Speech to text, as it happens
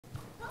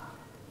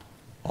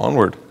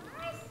Onward.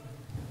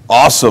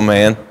 Awesome,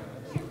 man.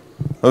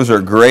 Those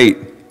are great.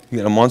 You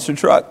got a monster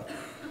truck?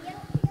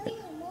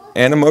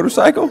 And a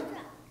motorcycle?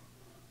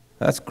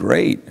 That's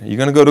great. Are you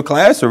going to go to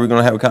class or are we going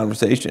to have a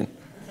conversation?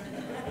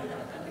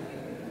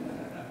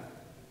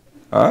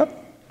 All right.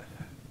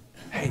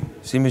 Hey,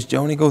 see Miss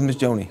Joni? Go with Miss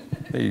Joni.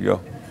 There you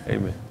go.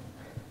 Amen.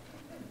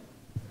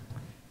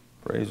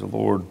 Praise the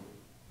Lord.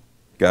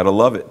 Gotta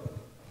love it.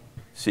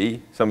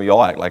 See, some of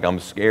y'all act like I'm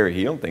scary.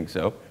 He don't think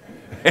so.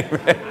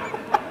 Amen.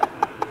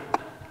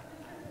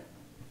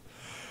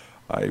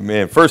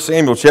 Amen. 1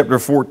 Samuel chapter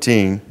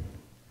 14.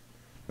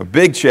 A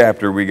big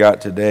chapter we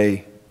got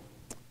today.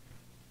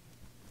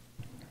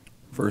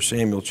 1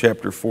 Samuel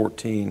chapter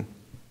 14.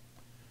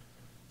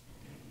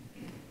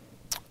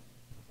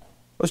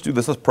 Let's do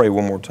this. Let's pray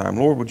one more time.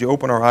 Lord, would you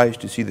open our eyes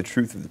to see the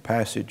truth of the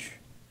passage?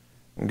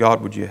 And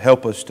God, would you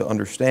help us to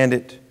understand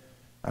it?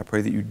 I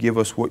pray that you'd give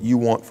us what you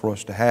want for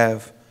us to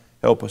have.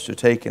 Help us to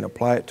take and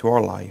apply it to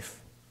our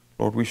life.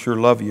 Lord, we sure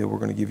love you. We're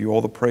going to give you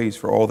all the praise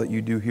for all that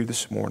you do here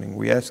this morning.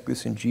 We ask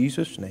this in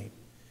Jesus' name.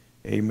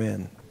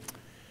 Amen.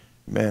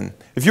 Amen.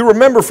 If you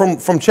remember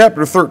from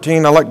chapter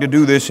 13, I like to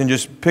do this and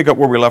just pick up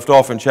where we left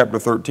off in chapter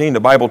 13. The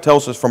Bible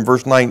tells us from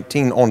verse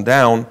 19 on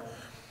down,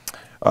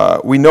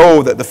 we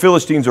know that the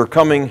Philistines are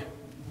coming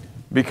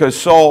because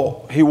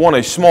Saul, he won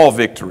a small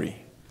victory.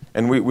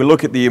 And we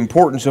look at the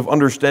importance of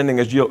understanding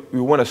as you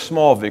win a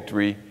small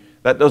victory,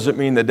 that doesn't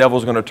mean the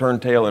devil's going to turn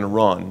tail and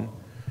run.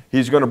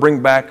 He's going to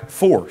bring back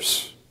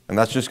force. And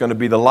that's just going to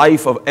be the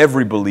life of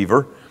every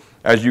believer.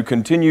 As you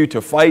continue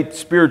to fight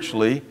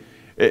spiritually,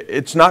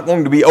 it's not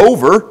going to be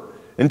over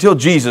until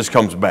Jesus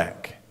comes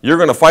back. You're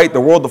going to fight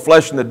the world, the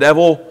flesh, and the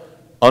devil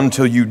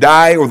until you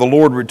die or the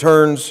Lord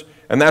returns.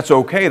 And that's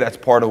okay. That's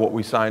part of what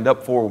we signed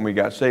up for when we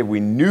got saved. We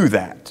knew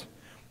that.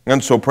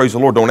 And so praise the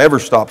Lord. Don't ever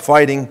stop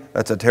fighting.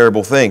 That's a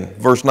terrible thing.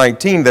 Verse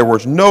 19, there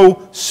was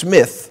no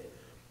smith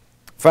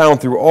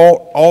found through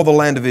all the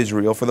land of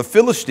Israel. For the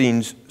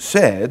Philistines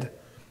said,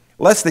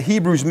 lest the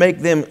Hebrews make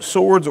them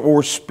swords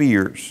or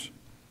spears.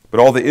 But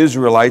all the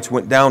Israelites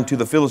went down to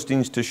the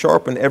Philistines to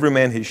sharpen every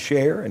man his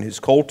share, and his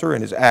coulter,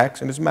 and his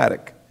axe, and his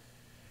mattock.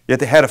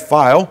 Yet they had a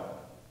file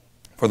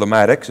for the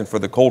mattocks, and for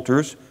the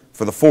coulters,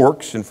 for the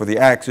forks, and for the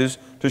axes,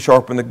 to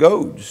sharpen the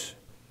goads.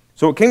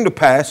 So it came to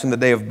pass in the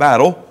day of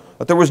battle,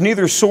 that there was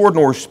neither sword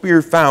nor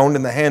spear found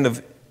in the hand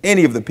of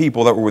any of the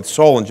people that were with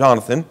Saul and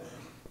Jonathan,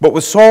 but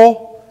with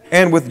Saul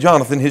and with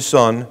Jonathan his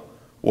son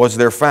was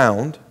there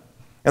found.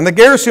 And the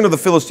garrison of the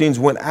Philistines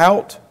went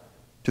out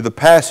to the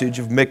passage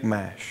of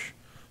Michmash.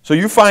 So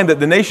you find that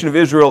the nation of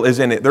Israel is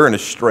in it. They're in a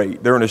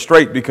strait. They're in a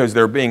strait because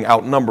they're being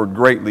outnumbered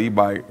greatly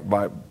by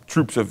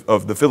troops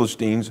of the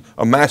Philistines,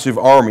 a massive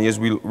army, as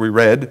we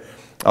read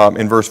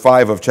in verse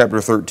 5 of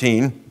chapter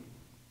 13.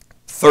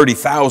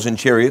 30,000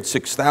 chariots,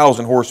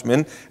 6,000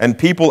 horsemen, and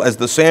people as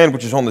the sand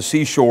which is on the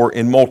seashore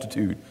in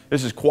multitude.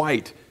 This is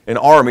quite an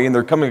army, and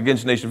they're coming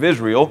against the nation of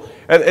Israel.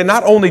 And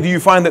not only do you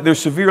find that they're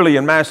severely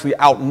and massively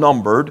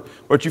outnumbered,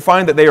 but you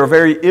find that they are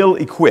very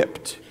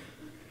ill-equipped.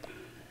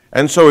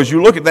 And so as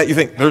you look at that, you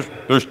think,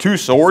 there's two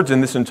swords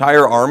in this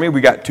entire army. We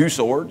got two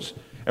swords,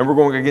 and we're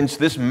going against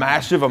this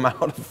massive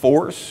amount of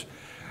force.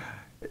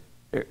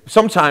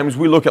 Sometimes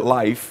we look at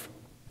life.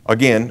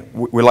 Again,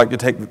 we like to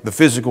take the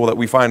physical that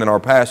we find in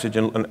our passage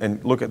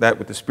and look at that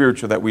with the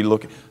spiritual that we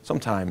look at.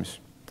 Sometimes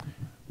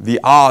the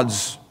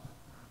odds,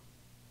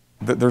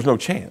 there's no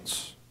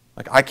chance.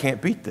 Like, I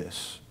can't beat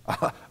this.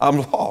 I'm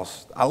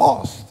lost. I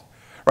lost.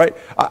 Right?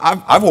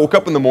 I've woke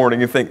up in the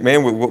morning and think,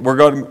 man, we're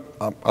going.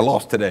 I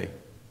lost today.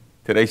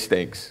 Today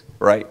stinks.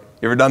 Right?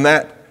 You ever done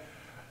that?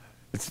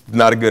 It's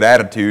not a good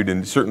attitude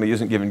and certainly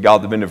isn't giving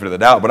God the benefit of the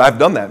doubt. But I've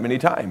done that many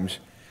times.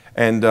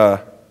 And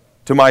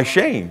to my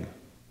shame.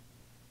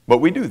 But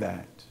we do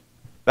that.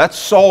 That's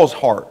Saul's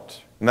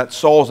heart, and that's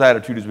Saul's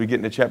attitude as we get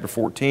into chapter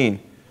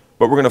 14.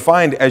 But we're going to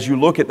find, as you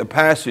look at the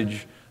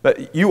passage,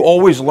 that you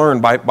always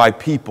learn by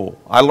people.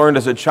 I learned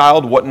as a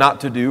child what not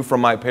to do from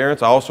my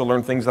parents. I also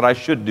learned things that I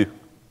should do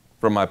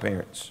from my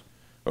parents.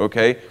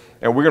 Okay?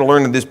 And we're going to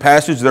learn in this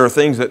passage there are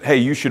things that, hey,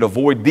 you should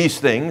avoid these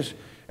things.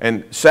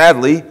 And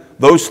sadly,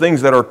 those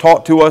things that are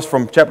taught to us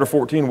from chapter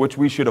 14, which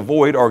we should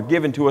avoid, are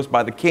given to us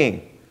by the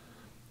king.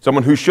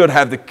 Someone who should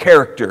have the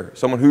character,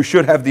 someone who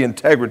should have the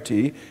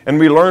integrity. And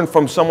we learn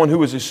from someone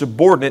who is a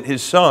subordinate,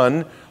 his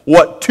son,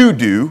 what to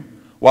do,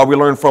 while we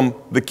learn from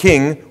the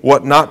king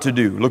what not to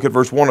do. Look at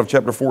verse 1 of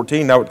chapter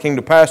 14. Now it came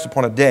to pass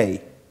upon a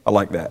day. I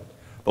like that.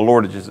 The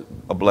Lord is just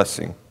a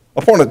blessing.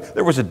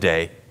 There was a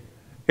day,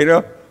 you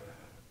know,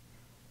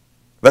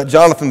 that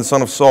Jonathan the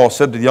son of Saul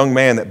said to the young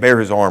man that bare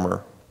his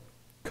armor,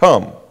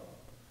 come,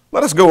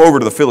 let us go over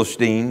to the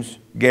Philistines'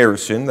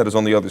 garrison that is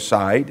on the other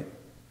side.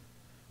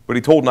 But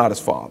he told not his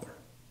father.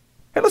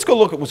 Hey, let's go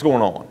look at what's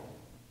going on.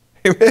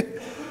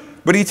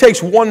 But he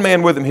takes one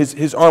man with him,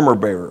 his armor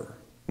bearer.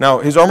 Now,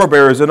 his armor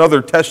bearer is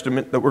another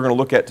testament that we're going to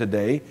look at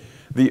today.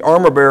 The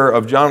armor bearer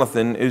of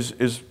Jonathan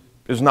is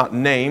not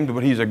named,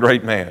 but he's a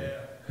great man.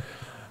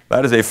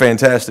 That is a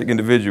fantastic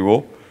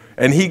individual.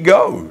 And he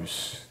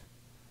goes.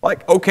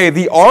 Like, okay,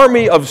 the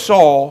army of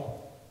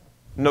Saul,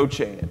 no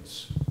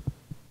chance.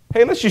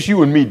 Hey, let's just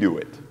you and me do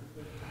it.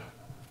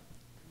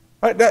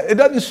 Right? It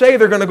doesn't say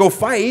they're going to go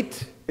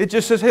fight. It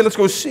just says, hey, let's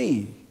go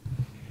see.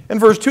 In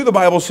verse 2, the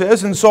Bible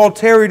says, and Saul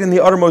tarried in the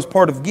uttermost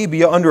part of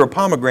Gibeah under a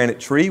pomegranate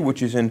tree,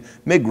 which is in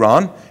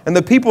Migron, and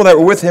the people that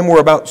were with him were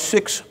about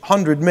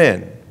 600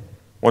 men.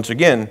 Once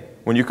again,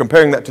 when you're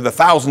comparing that to the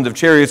thousands of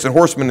chariots and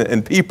horsemen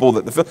and people,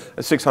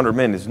 that 600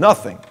 men is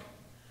nothing.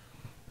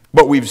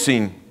 But we've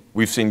seen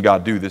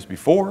God do this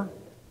before.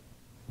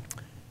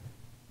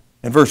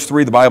 In verse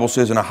 3, the Bible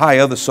says, and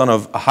Ahiah, the son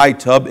of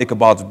Ahitub,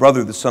 Ichabod's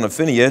brother, the son of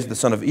Phinehas, the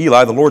son of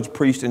Eli, the Lord's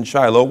priest in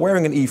Shiloh,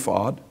 wearing an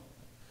ephod.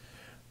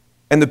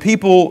 And the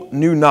people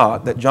knew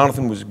not that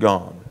Jonathan was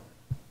gone.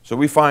 So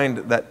we find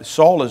that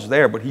Saul is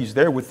there, but he's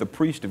there with the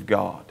priest of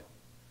God.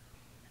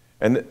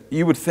 And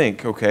you would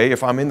think, okay,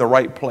 if I'm in the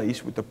right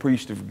place with the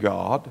priest of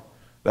God,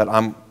 that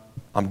I'm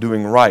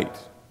doing right.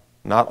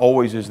 Not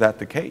always is that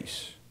the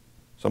case.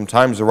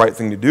 Sometimes the right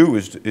thing to do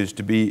is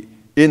to be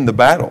in the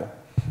battle.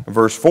 In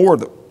verse 4,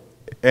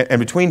 and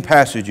between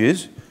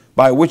passages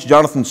by which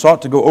Jonathan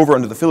sought to go over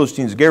unto the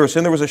Philistines'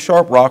 garrison, there was a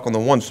sharp rock on the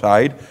one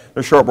side,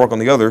 a sharp rock on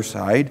the other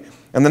side.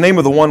 And the name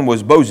of the one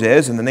was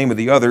Bozez, and the name of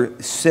the other,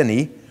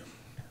 Sini.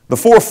 The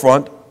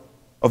forefront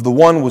of the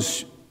one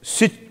was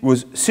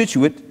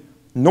situate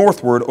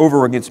northward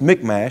over against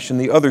Michmash, and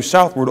the other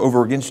southward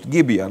over against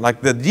Gibeah.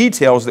 Like the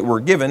details that were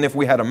given, if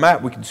we had a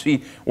map, we could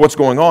see what's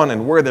going on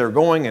and where they're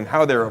going and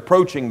how they're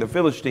approaching the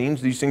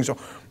Philistines. These things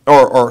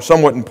are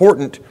somewhat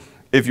important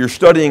if you're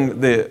studying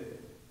the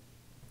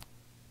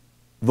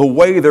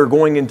way they're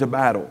going into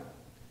battle.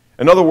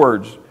 In other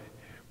words,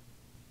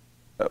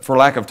 for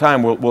lack of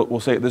time, we'll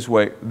say it this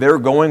way. They're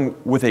going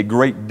with a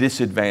great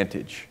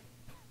disadvantage.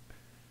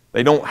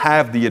 They don't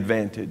have the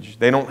advantage.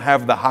 They don't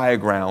have the high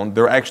ground.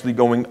 They're actually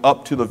going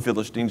up to the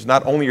Philistines.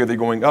 Not only are they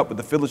going up, but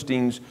the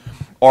Philistines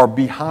are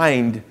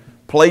behind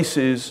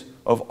places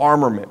of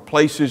armament,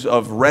 places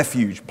of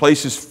refuge,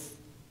 places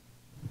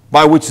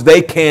by which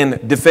they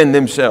can defend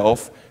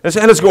themselves. And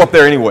say, let's go up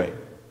there anyway.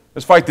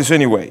 Let's fight this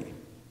anyway.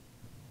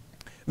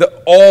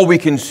 All we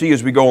can see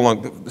as we go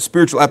along, the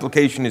spiritual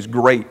application is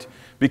great.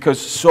 Because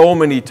so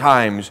many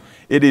times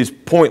it is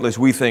pointless,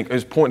 we think,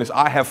 it's pointless.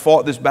 I have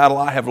fought this battle,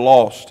 I have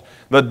lost.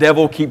 The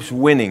devil keeps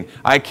winning.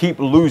 I keep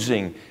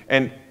losing.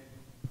 And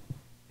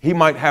he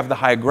might have the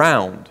high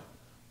ground.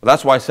 But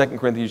that's why 2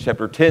 Corinthians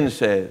chapter 10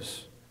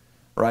 says,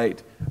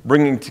 right,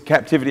 bringing to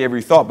captivity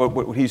every thought. But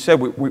what he said,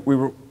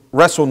 we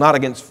wrestle not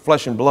against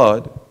flesh and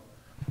blood.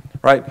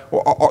 Right?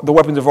 The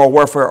weapons of our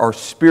warfare are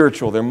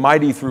spiritual. They're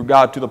mighty through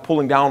God to the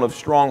pulling down of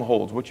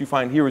strongholds. What you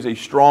find here is a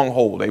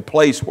stronghold, a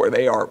place where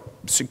they are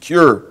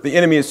secure. The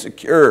enemy is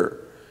secure.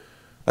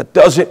 That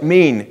doesn't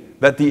mean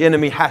that the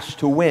enemy has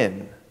to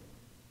win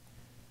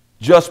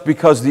just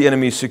because the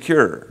enemy is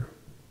secure.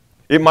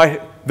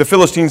 The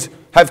Philistines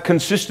have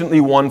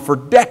consistently won for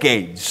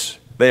decades.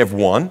 They have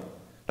won.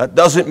 That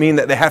doesn't mean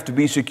that they have to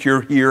be secure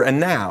here and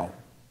now.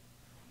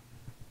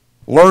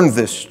 Learn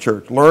this,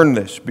 church. Learn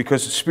this.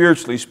 Because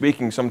spiritually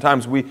speaking,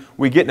 sometimes we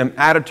get in an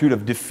attitude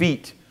of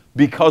defeat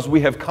because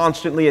we have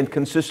constantly and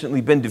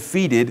consistently been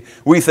defeated.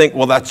 We think,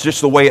 well, that's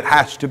just the way it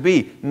has to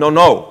be.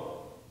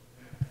 No.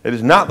 It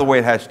is not the way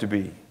it has to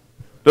be.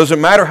 Doesn't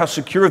matter how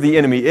secure the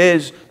enemy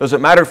is.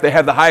 Doesn't matter if they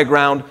have the high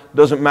ground.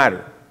 Doesn't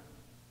matter.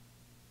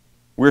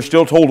 We're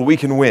still told we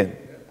can win.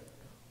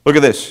 Look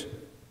at this.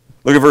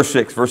 Look at verse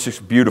 6. Verse 6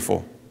 is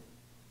beautiful.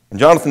 And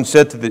Jonathan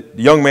said to the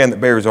young man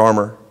that bears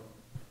armor,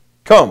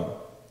 come,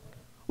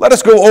 let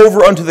us go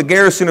over unto the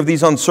garrison of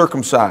these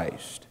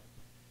uncircumcised.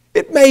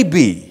 It may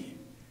be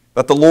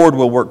that the Lord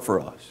will work for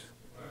us.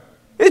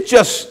 It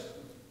just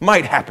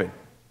might happen.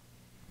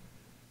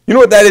 You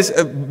know what that is?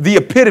 The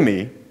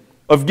epitome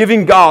of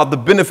giving God the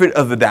benefit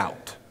of the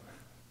doubt.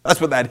 That's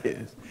what that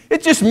is.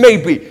 It just may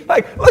be.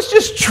 Like, let's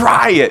just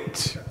try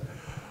it.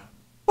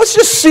 Let's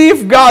just see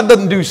if God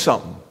doesn't do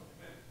something.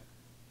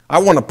 I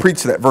want to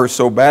preach that verse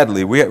so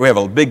badly. We have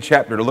a big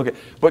chapter to look at.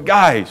 But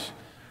guys,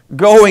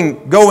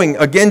 going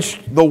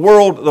against the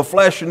world, the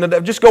flesh,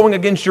 and just going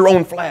against your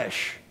own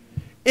flesh.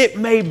 It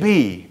may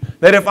be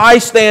that if I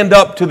stand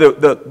up to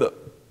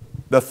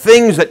the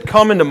things that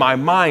come into my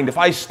mind, if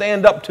I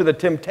stand up to the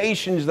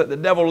temptations that the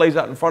devil lays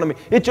out in front of me,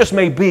 it just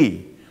may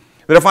be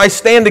that if I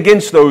stand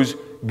against those,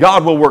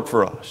 God will work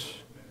for us.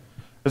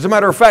 As a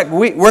matter of fact,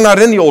 we're not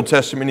in the Old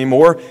Testament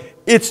anymore.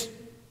 It's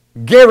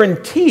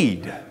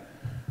guaranteed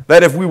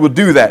that if we will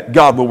do that,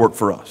 God will work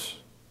for us.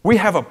 We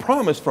have a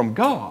promise from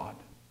God.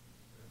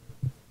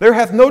 There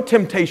hath no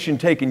temptation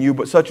taken you,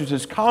 but such as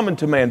is common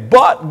to man.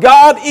 But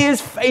God is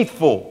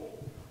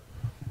faithful.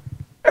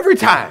 Every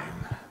time.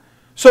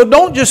 So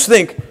don't just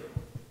think,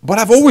 but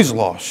I've always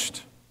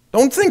lost.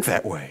 Don't think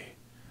that way.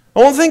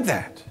 Don't think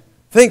that.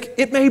 Think,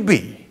 it may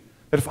be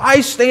that if I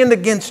stand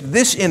against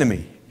this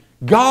enemy,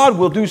 God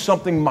will do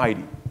something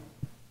mighty.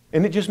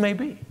 And it just may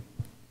be.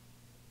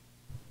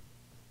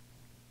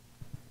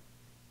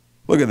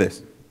 Look at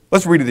this.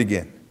 Let's read it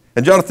again.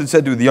 And Jonathan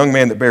said to the young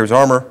man that bears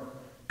armor,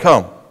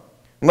 come,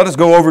 and let us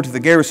go over to the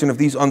garrison of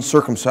these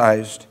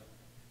uncircumcised.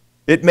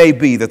 It may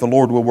be that the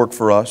Lord will work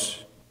for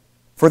us,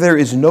 for there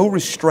is no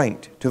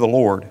restraint to the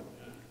Lord,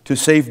 to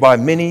save by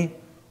many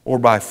or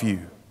by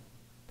few.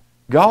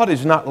 God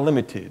is not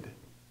limited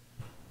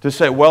to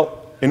say,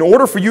 well, in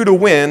order for you to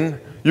win,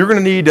 you're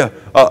going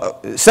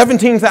to need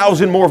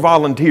 17,000 more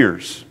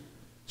volunteers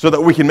so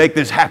that we can make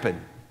this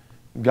happen.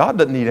 God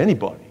doesn't need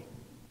anybody.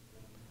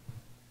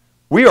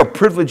 We are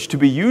privileged to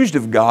be used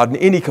of God in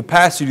any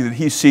capacity that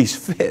He sees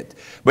fit.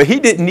 But He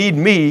didn't need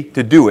me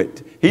to do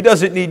it. He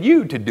doesn't need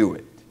you to do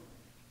it.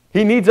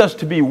 He needs us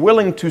to be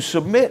willing to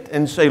submit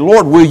and say,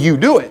 Lord, will you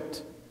do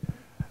it?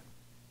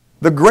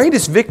 The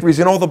greatest victories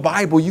in all the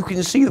Bible, you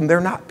can see them.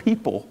 They're not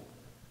people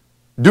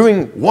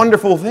doing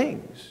wonderful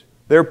things.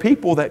 They're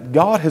people that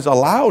God has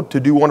allowed to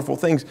do wonderful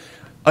things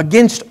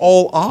against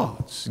all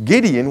odds.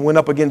 Gideon went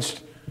up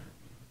against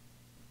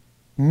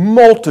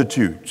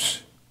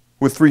multitudes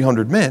with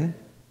 300 men.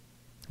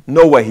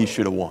 No way he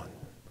should have won.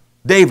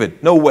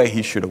 David, no way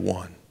he should have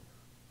won.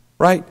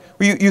 Right?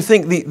 You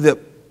think the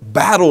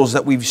battles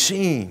that we've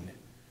seen.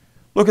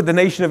 Look at the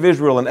nation of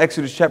Israel in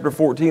Exodus chapter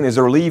 14 as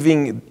they're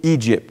leaving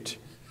Egypt.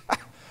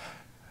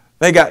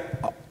 They got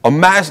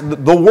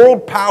the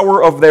world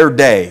power of their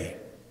day.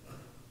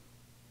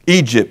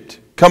 Egypt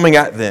coming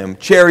at them,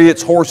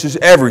 chariots, horses,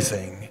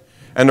 everything.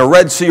 And the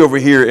Red Sea over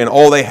here, and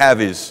all they have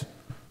is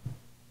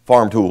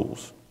farm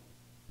tools.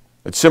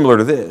 It's similar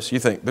to this. You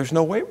think, there's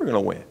no way we're going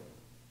to win.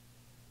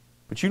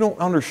 But you don't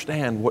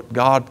understand what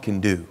God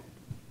can do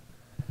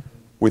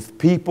with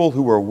people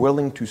who are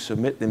willing to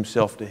submit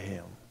themselves to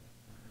Him.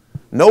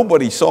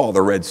 Nobody saw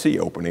the Red Sea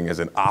opening as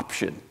an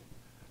option.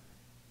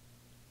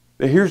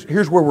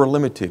 Here's where we're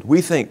limited.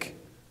 We think,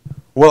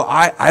 well,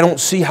 I don't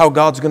see how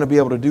God's going to be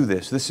able to do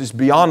this. This is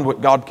beyond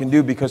what God can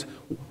do, because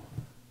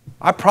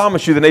I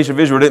promise you the nation of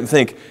Israel didn't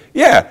think,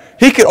 yeah,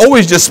 He could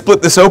always just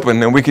split this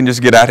open and we can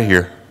just get out of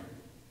here.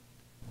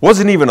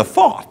 Wasn't even a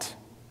thought.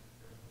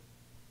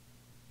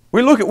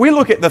 We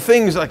look at the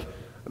things like,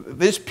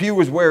 this pew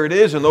is where it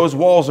is and those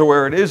walls are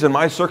where it is and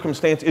my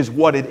circumstance is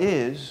what it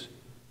is.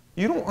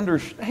 You don't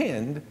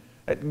understand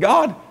that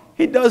God,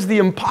 He does the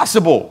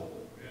impossible.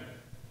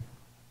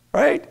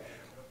 Right?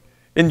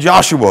 In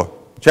Joshua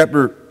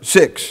chapter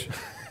 6,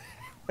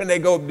 when they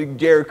go up to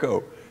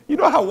Jericho, you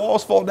know how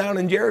walls fall down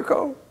in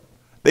Jericho?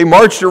 They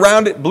marched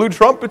around it, blew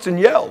trumpets, and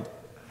yelled.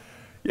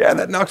 Yeah,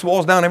 that knocks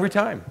walls down every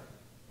time.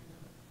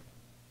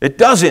 It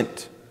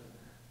doesn't.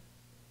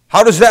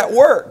 How does that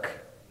work?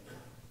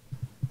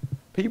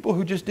 People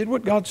who just did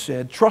what God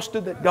said,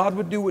 trusted that God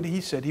would do what He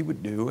said He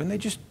would do,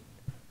 and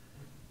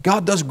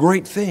God does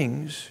great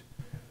things,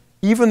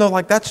 even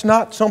though that's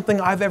not something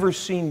I've ever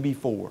seen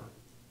before.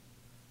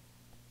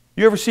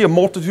 You ever see a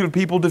multitude of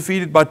people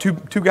defeated by two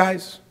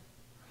guys?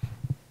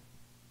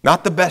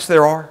 Not the best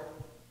there are?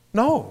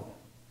 No.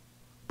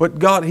 But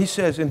God, He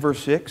says in verse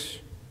 6,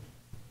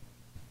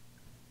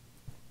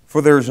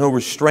 for there is no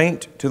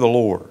restraint to the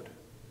Lord.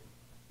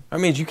 That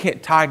means you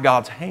can't tie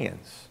God's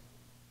hands.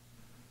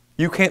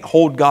 You can't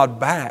hold God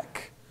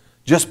back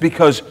just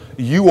because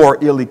you are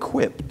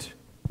ill-equipped.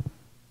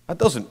 That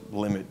doesn't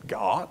limit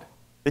God.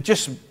 It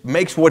just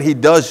makes what He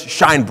does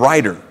shine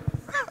brighter.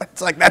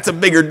 It's like that's a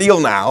bigger deal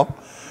now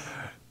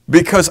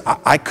because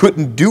I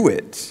couldn't do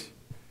it.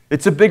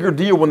 It's a bigger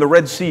deal when the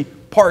Red Sea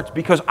parts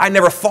because I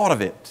never thought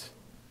of it.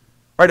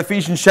 Right,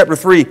 Ephesians chapter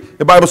 3,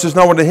 the Bible says,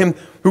 now unto Him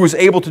who is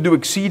able to do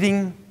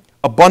exceeding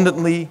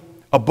abundantly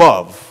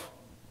above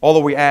all that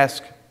we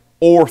ask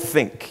or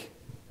think.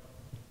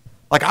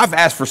 Like I've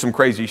asked for some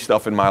crazy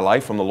stuff in my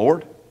life from the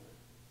Lord.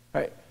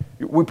 Right?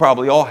 We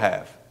probably all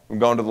have. We've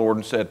gone to the Lord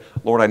and said,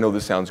 Lord, I know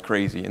this sounds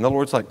crazy. And the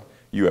Lord's like,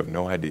 you have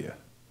no idea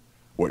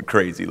what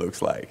crazy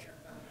looks like.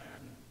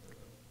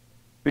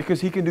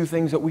 Because He can do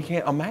things that we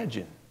can't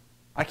imagine.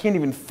 I can't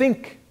even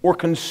think or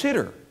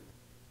consider.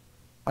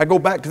 I go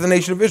back to the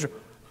nation of Israel.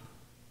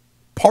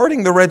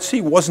 Parting the Red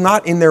Sea was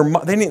not in their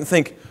mind. They didn't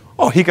think,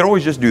 oh, He could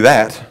always just do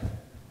that.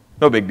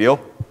 No big deal.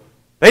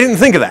 They didn't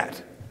think of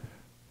that.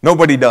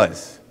 Nobody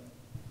does.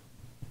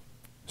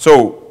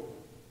 So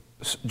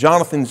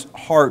Jonathan's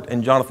heart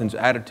and Jonathan's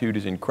attitude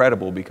is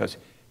incredible because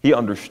he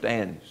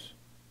understands,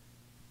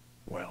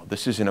 well,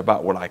 this isn't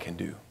about what I can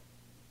do.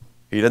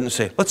 He doesn't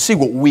say, let's see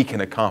what we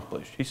can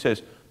accomplish. He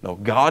says, no,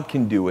 God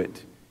can do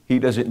it. He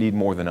doesn't need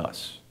more than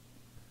us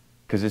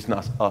because it's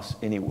not us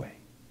anyway.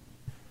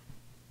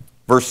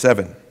 Verse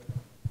 7,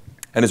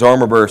 and his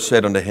armor-bearer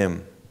said unto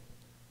him,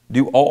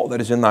 do all that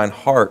is in thine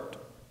heart.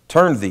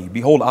 Turn thee.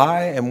 Behold,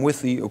 I am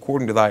with thee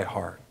according to thy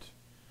heart.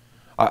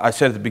 I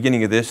said at the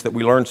beginning of this that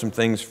we learned some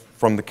things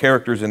from the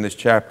characters in this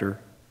chapter.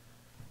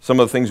 Some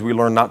of the things we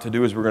learn not to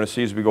do, as we're going to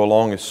see as we go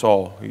along, is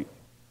Saul.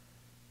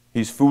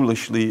 He's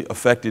foolishly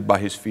affected by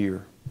his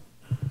fear.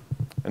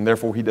 And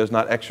therefore he does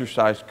not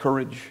exercise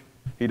courage.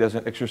 He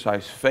doesn't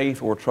exercise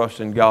faith or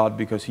trust in God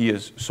because he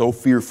is so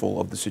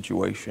fearful of the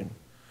situation.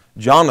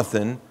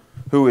 Jonathan,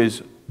 who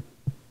is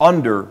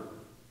under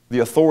the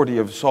authority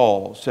of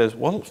Saul, says,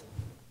 well,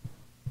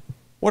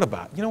 what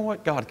about, you know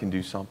what, God can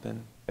do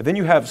something. And then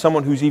you have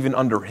someone who's even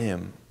under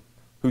him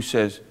who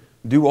says,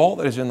 do all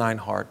that is in thine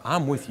heart.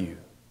 I'm with you.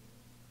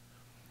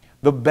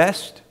 The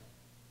best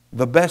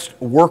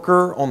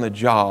worker on the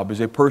job is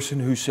a person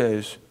who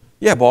says,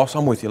 Yeah, boss,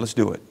 I'm with you. Let's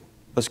do it.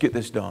 Let's get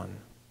this done.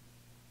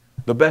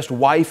 The best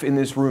wife in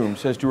this room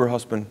says to her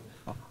husband,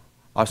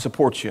 I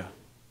support you.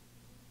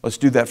 Let's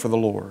do that for the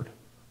Lord.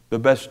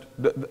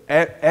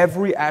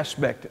 Every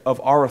aspect of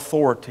our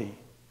authority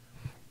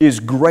is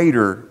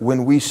greater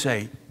when we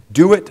say,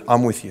 do it,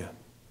 I'm with you.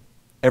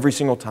 Every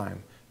single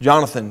time.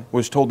 Jonathan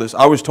was told this.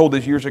 I was told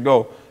this years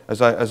ago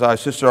as I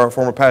assisted our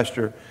former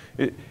pastor.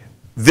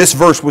 This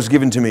verse was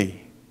given to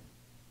me.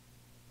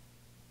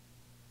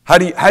 How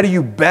do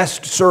you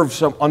best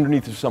serve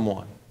underneath of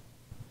someone?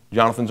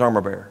 Jonathan's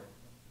armor bearer.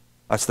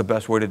 That's the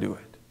best way to do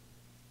it.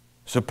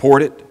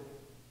 Support it.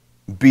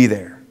 Be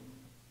there.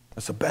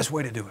 That's the best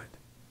way to do it.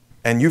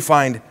 And you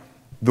find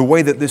the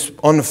way that this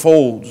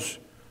unfolds,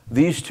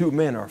 these two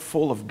men are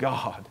full of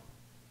God.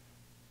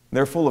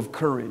 They're full of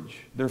courage.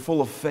 They're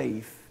full of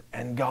faith.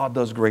 And God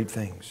does great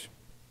things.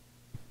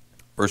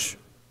 Verse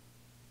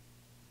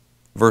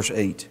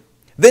 8.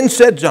 Then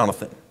said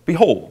Jonathan,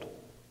 behold,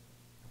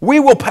 we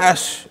will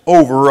pass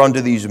over unto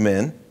these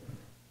men,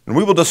 and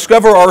we will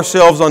discover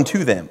ourselves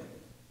unto them.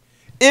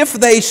 If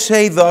they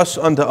say thus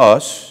unto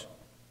us,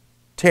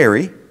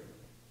 tarry,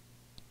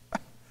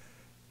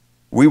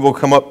 we will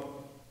come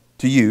up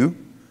to you,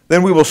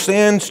 then we will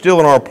stand still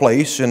in our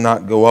place and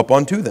not go up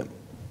unto them.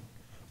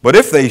 But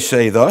if they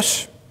say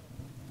thus,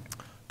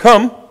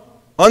 come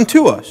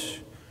unto us,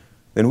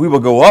 then we will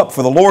go up,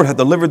 for the Lord hath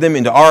delivered them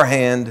into our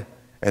hand,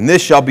 and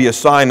this shall be a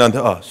sign unto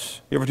us.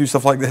 You ever do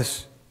stuff like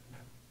this?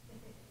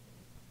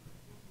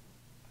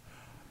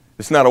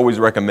 It's not always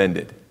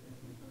recommended.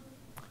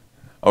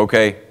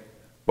 Okay?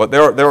 But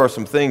there are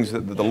some things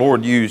that the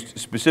Lord used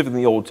specifically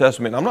in the Old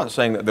Testament. I'm not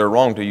saying that they're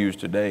wrong to use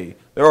today.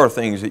 There are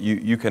things that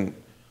you can,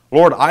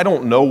 Lord, I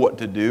don't know what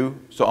to do,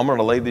 so I'm going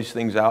to lay these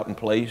things out in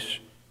place.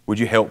 Would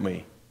you help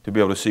me to be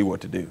able to see what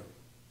to do?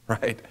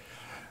 Right?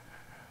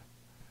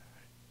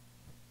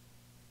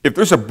 If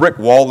there's a brick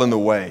wall in the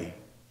way,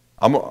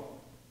 I'm going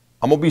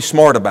to be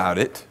smart about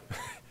it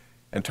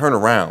and turn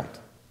around.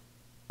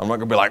 I'm not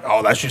going to be like,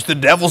 oh, that's just the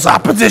devil's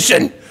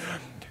opposition,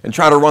 and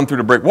try to run through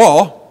the brick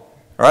wall,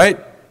 all right?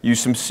 Use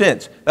some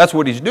sense. That's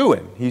what he's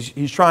doing.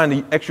 He's trying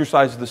to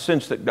exercise the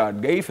sense that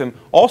God gave him.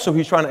 Also,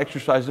 he's trying to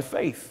exercise the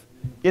faith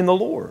in the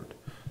Lord.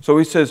 So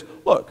he says,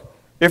 look,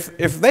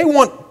 if they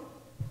want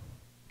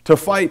to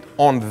fight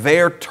on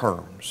their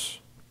terms,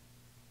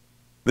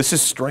 this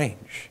is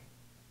strange.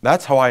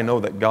 That's how I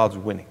know that God's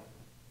winning.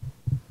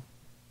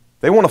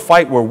 They want to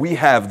fight where we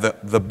have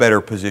the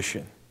better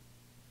position.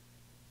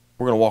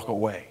 We're going to walk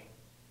away,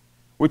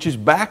 which is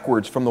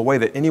backwards from the way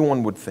that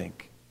anyone would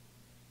think.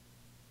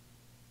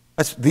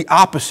 That's the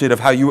opposite of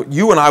how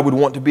you and I would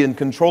want to be in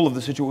control of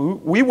the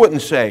situation. We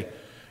wouldn't say,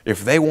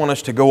 if they want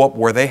us to go up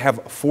where they have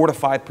a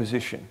fortified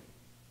position,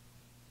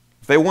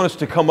 if they want us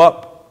to come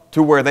up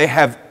to where they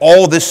have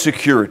all this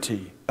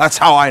security, that's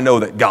how I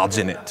know that God's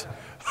in it.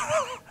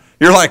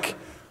 You're like,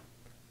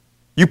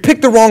 you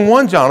picked the wrong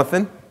one,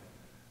 Jonathan.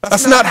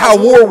 That's not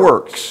how war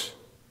works.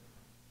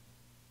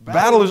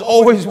 Battle is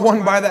always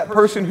won by that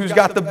person who's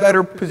got the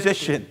better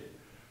position.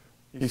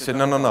 He said,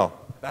 no.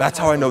 That's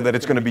how I know that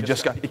it's going to be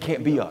just God. It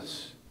can't be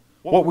us.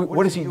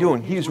 What is he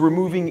doing? He is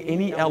removing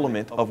any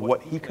element of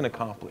what he can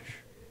accomplish.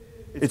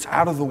 It's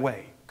out of the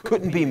way.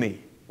 Couldn't be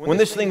me. When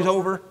this thing's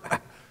over,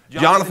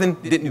 Jonathan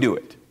didn't do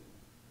it.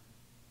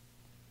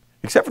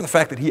 Except for the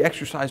fact that he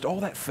exercised all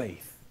that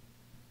faith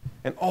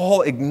and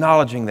all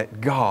acknowledging that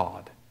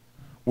God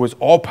was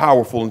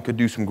all-powerful and could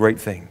do some great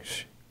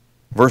things.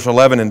 Verse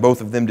 11, and both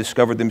of them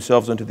discovered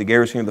themselves unto the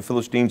garrison of the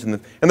Philistines. And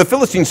the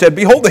Philistines said,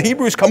 behold, the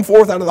Hebrews come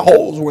forth out of the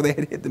holes where they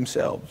had hid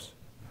themselves.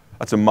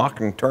 That's a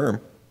mocking term.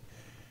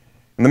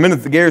 And the men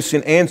of the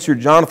garrison answered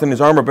Jonathan,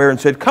 his armor bearer,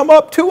 and said, come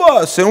up to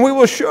us, and we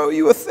will show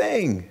you a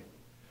thing.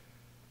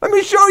 Let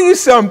me show you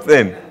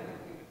something.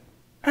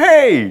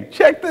 Hey,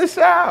 check this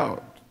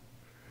out.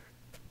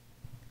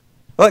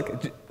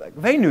 Like,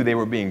 they knew they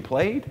were being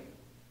played,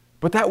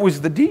 but that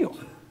was the deal.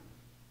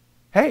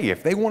 Hey,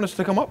 if they want us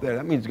to come up there,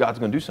 that means God's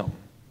going to do something.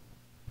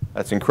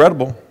 That's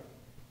incredible.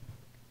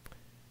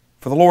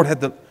 For the Lord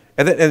had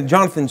and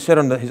Jonathan said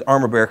unto his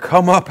armor bearer,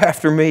 come up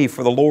after me,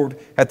 for the Lord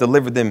hath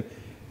delivered them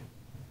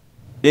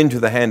into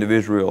the hand of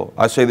Israel.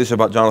 I say this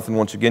about Jonathan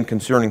once again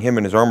concerning him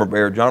and his armor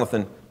bearer.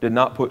 Jonathan did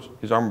not put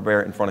his armor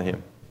bearer in front of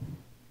him.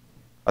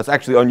 That's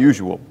actually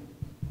unusual,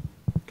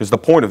 because the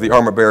point of the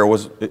armor bearer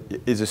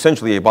is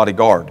essentially a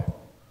bodyguard.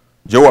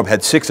 Joab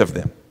had 6 of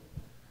them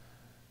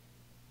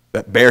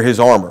that bear his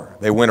armor.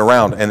 They went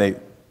around and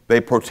they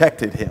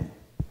protected him.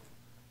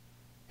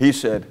 He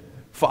said,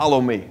 follow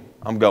me,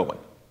 I'm going.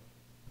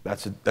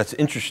 That's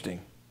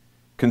interesting,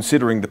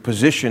 considering the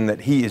position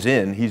that he is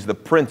in. He's the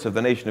prince of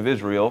the nation of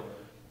Israel,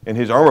 and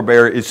his armor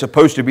bearer is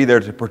supposed to be there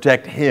to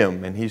protect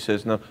him. And he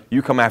says, no,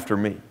 you come after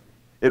me.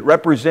 It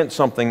represents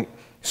something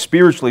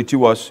spiritually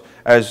to us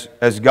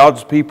as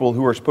God's people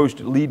who are supposed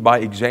to lead by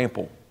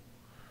example.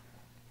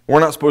 We're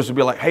not supposed to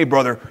be like, hey,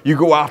 brother, you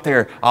go out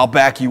there, I'll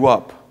back you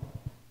up.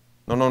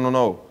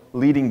 No.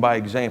 Leading by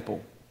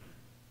example.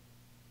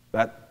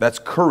 That's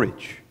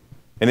courage.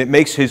 And it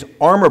makes his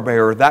armor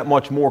bearer that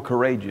much more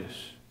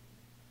courageous.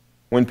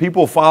 When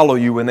people follow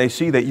you and they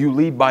see that you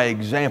lead by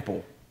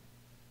example,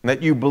 and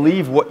that you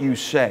believe what you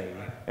say,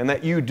 and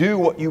that you do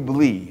what you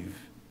believe,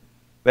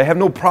 they have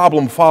no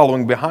problem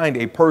following behind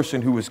a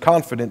person who is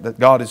confident that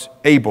God is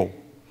able.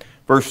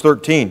 Verse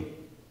 13,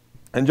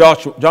 and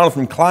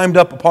Jonathan climbed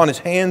up upon his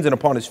hands and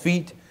upon his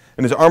feet,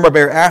 and his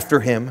armor-bearer after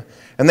him,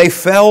 and they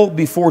fell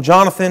before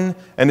Jonathan,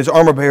 and his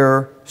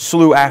armor-bearer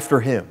slew after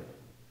him.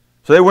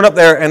 So they went up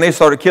there and they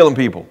started killing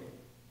people.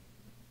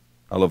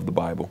 I love the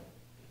Bible.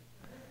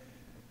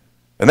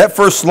 And that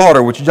first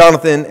slaughter which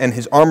Jonathan and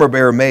his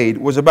armor-bearer made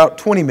was about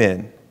 20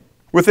 men,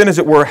 within as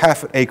it were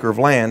half an acre of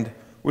land,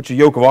 which a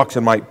yoke of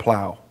oxen might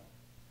plow.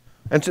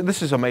 And so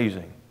this is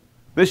amazing.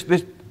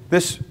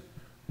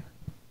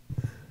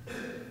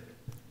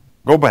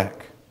 Go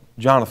back.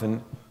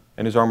 Jonathan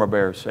and his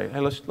armor-bearer say, hey,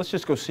 let's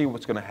just go see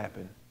what's going to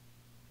happen.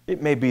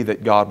 It may be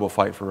that God will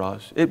fight for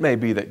us. It may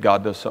be that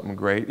God does something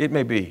great. It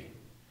may be.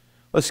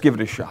 Let's give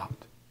it a shot.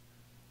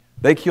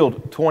 They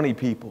killed 20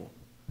 people.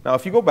 Now,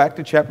 if you go back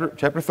to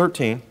chapter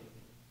 13,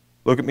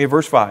 look at me at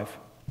verse 5.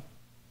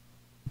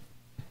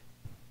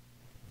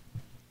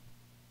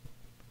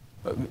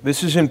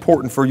 This is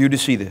important for you to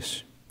see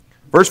this.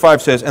 Verse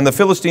 5 says, and the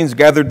Philistines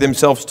gathered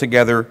themselves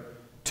together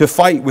to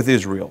fight with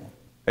Israel.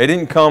 They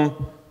didn't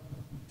come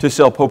to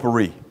sell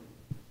potpourri.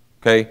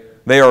 Okay?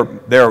 They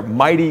are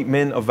mighty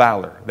men of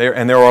valor.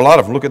 And there are a lot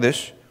of them. Look at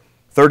this.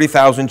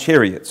 30,000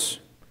 chariots.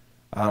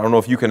 I don't know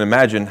if you can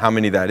imagine how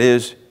many that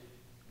is.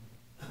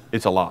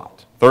 It's a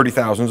lot.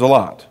 30,000 is a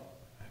lot.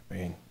 I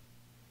mean,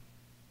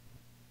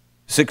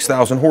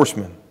 6,000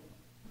 horsemen.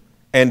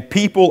 And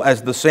people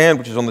as the sand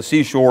which is on the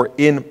seashore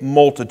in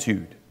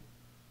multitude.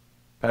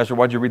 Pastor,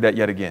 why'd you read that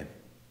yet again?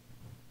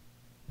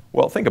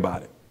 Well, think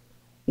about it.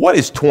 What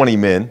is 20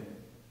 men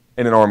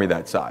in an army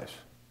that size?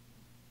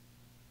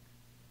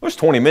 Those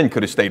 20 men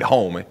could have stayed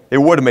home. It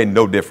would have made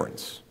no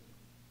difference.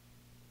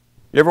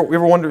 You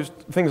ever wonder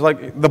things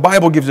like, the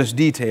Bible gives us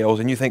details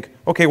and you think,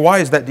 okay, why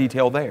is that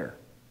detail there?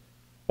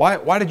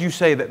 Why did you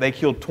say that they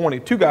killed 20?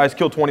 Two guys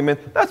killed 20 men.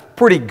 That's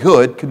pretty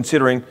good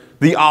considering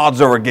the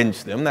odds are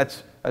against them.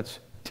 That's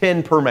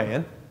 10 per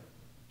man.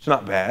 It's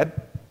not bad.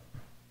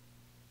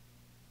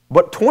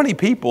 But 20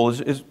 people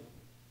is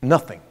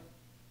nothing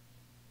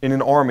in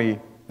an army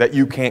that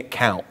you can't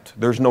count.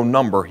 There's no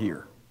number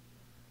here.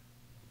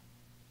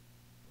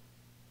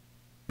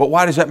 But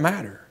why does that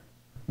matter?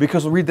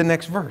 Because we'll read the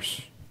next verse.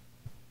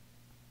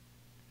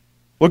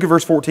 Look at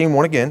verse 14,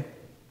 one again.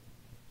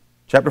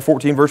 Chapter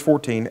 14, verse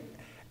 14.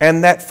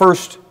 And that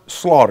first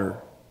slaughter.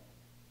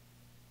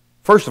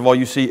 First of all,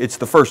 you see, it's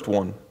the first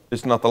one.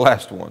 It's not the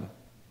last one.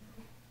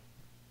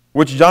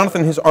 Which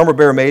Jonathan his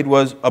armor-bearer made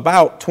was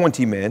about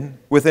 20 men,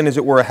 within as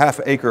it were a half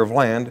acre of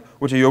land,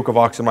 which a yoke of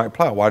oxen might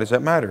plow. Why does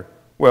that matter?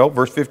 Well,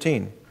 verse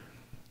 15.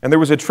 And there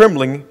was a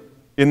trembling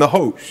in the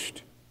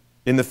host,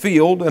 in the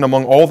field, and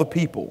among all the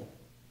people.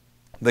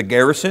 The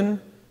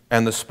garrison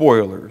and the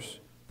spoilers,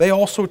 they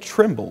also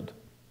trembled.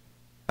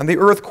 And the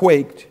earth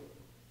quaked,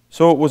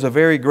 so it was a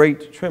very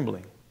great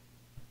trembling.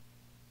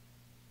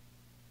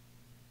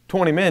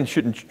 20 men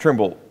shouldn't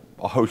tremble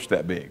a host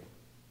that big.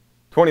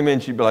 20 men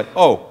should be like,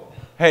 oh,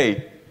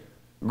 hey,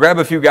 grab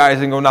a few guys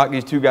and go knock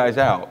these two guys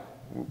out.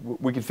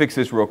 We can fix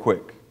this real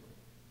quick.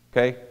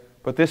 Okay?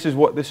 But this is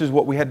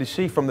what we had to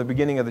see from the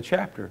beginning of the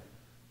chapter.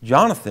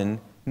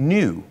 Jonathan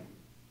knew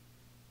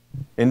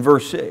in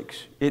verse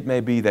 6, it may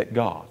be that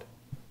God.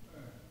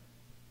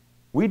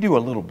 We do a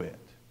little bit.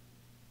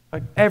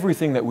 Like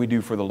everything that we do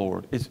for the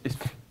Lord,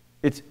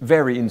 it's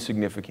very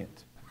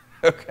insignificant.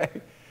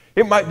 Okay?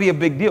 It might be a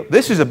big deal.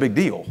 This is a big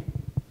deal.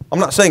 I'm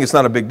not saying it's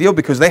not a big deal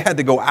because they had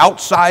to go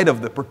outside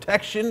of the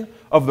protection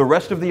of the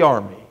rest of the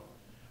army.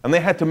 And they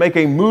had to make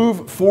a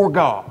move for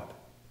God.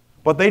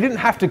 But they didn't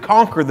have to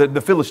conquer the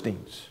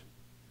Philistines.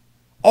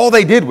 All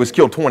they did was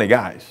kill 20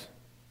 guys.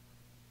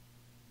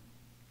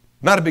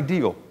 Not a big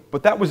deal.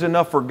 But that was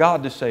enough for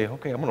God to say,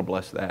 okay, I'm going to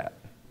bless that.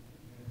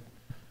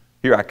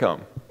 Here I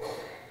come.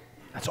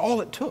 That's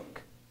all it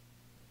took.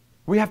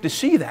 We have to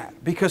see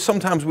that because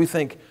sometimes we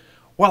think,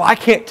 well, I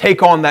can't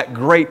take on that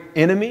great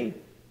enemy.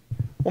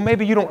 Well,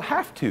 maybe you don't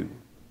have to.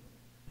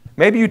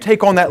 Maybe you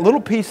take on that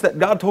little piece that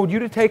God told you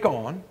to take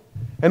on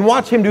and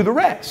watch Him do the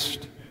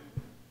rest.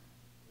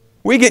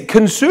 We get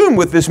consumed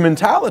with this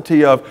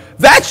mentality of,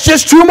 that's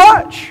just too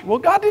much. Well,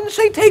 God didn't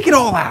say take it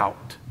all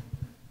out.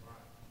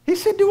 He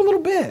said do a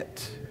little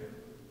bit.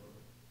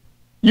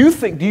 Do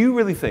you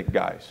really think,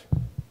 guys,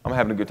 I'm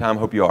having a good time,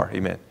 hope you are,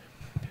 amen.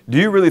 Do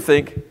you really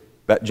think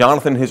that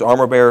Jonathan, his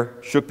armor-bearer,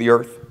 shook the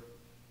earth?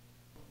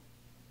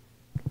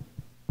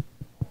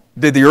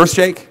 Did the earth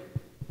shake?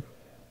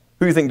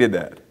 Who do you think did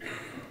that?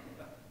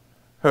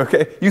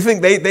 Okay. You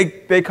think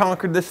they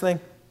conquered this thing?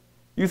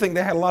 You think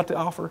they had a lot to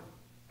offer?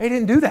 They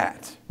didn't do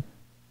that.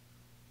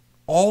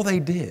 All they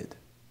did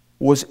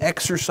was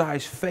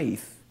exercise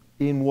faith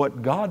in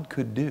what God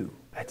could do.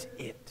 That's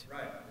it.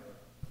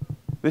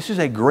 This is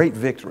a great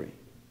victory.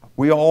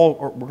 We're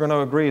going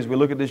to agree as we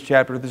look at this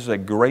chapter, this is a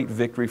great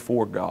victory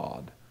for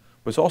God.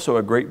 But it's also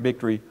a great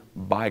victory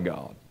by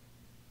God.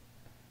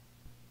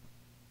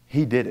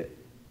 He did it.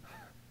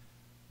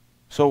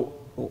 So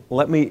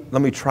let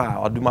me try.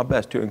 I'll do my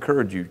best to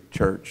encourage you,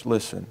 church.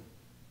 Listen,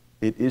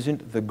 it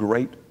isn't the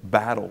great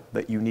battle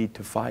that you need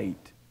to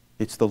fight.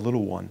 It's the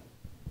little one.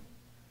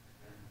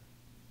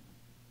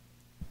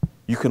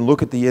 You can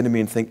look at the enemy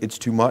and think, it's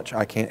too much,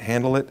 I can't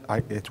handle it,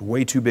 it's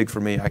way too big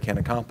for me, I can't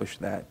accomplish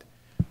that.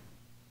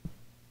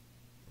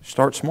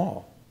 Start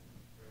small.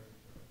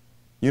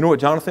 You know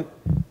what, Jonathan?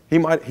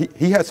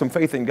 He had some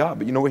faith in God,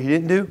 but you know what he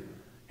didn't do?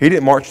 He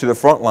didn't march to the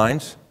front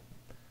lines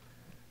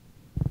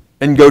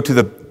and go to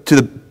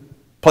the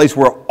place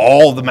where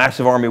all the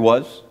massive army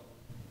was.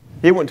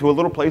 He went to a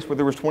little place where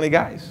there was 20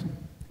 guys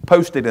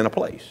posted in a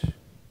place.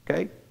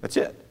 Okay? That's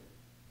it.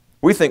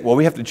 We think, well,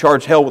 we have to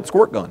charge hell with a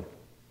squirt gun.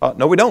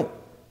 No, we don't.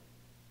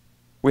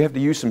 We have to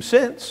use some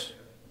sense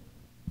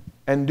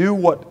and do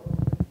what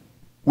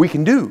we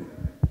can do.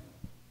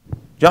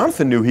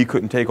 Jonathan knew he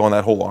couldn't take on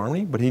that whole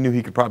army, but he knew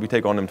he could probably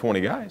take on them 20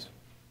 guys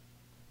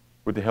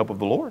with the help of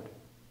the Lord.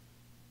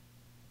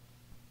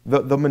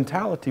 The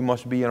mentality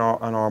must be in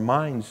our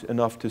minds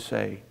enough to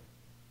say,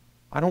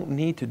 I don't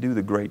need to do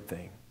the great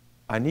thing.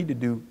 I need to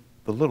do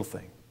the little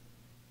thing.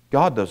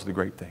 God does the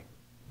great thing.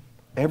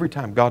 Every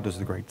time God does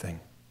the great thing.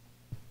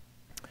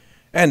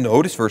 And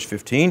notice verse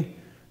 15,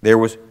 there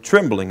was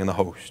trembling in the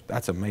host.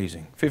 That's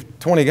amazing.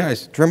 20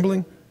 guys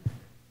trembling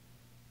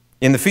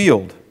in the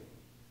field.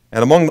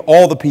 And among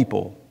all the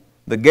people,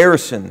 the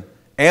garrison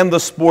and the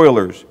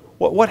spoilers,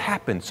 what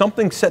happened?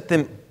 Something set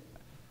them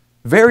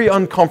very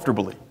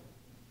uncomfortably.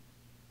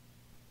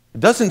 It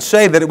doesn't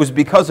say that it was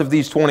because of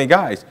these 20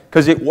 guys,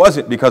 because it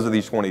wasn't because of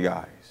these 20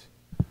 guys.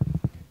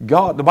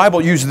 God, the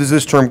Bible uses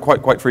this term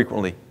quite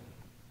frequently.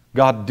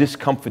 God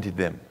discomfited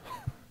them.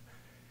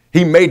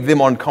 He made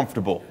them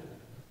uncomfortable.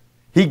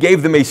 He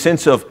gave them a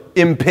sense of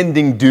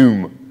impending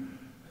doom,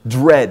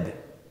 dread,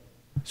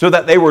 so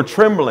that they were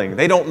trembling.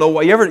 They don't know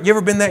why. You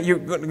ever been that? You're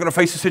going to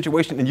face a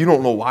situation and you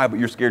don't know why, but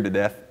you're scared to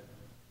death.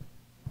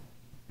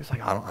 It's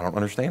like, I don't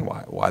understand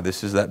why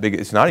this is that big.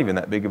 It's not even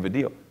that big of a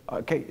deal.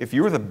 Okay, if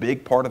you were the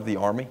big part of the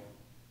army,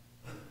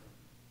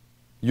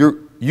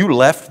 you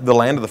left the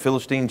land of the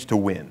Philistines to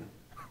win.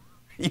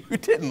 You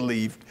didn't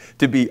leave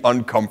to be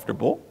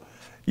uncomfortable.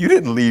 You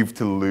didn't leave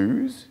to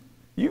lose.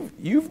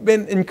 You've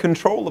been in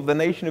control of the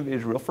nation of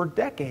Israel for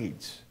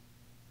decades.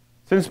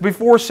 Since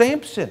before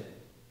Samson.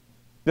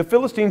 The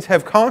Philistines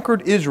have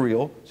conquered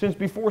Israel since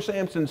before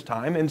Samson's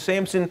time, and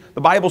Samson,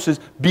 the Bible says,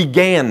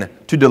 began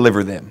to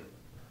deliver them.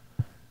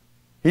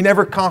 He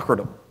never conquered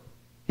them.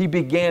 He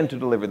began to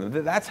deliver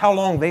them. That's how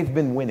long they've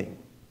been winning.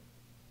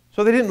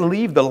 So they didn't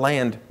leave the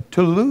land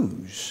to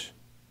lose.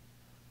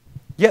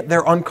 Yet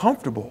they're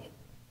uncomfortable.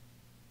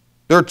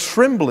 They're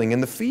trembling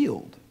in the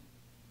field.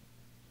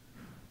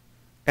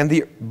 And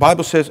the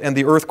Bible says, and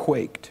the earth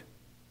quaked.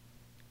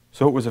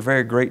 So it was a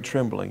very great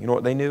trembling. You know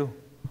what they knew?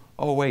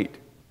 Oh, wait.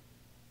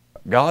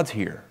 God's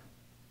here.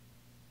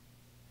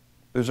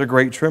 There's a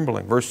great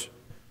trembling. Verse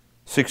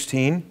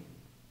 16.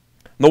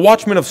 The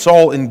watchmen of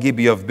Saul in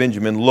Gibeah of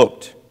Benjamin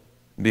looked,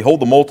 and behold,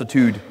 the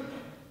multitude,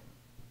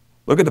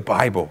 look at the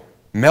Bible,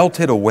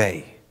 melted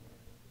away.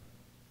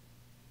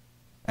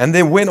 And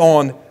they went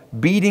on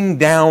beating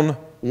down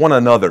one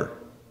another.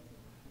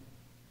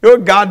 You know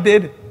what God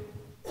did?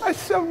 That's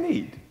so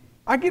neat.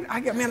 I get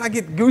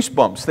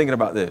goosebumps thinking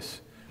about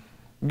this.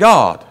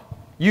 God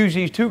used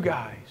these two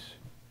guys.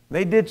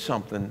 They did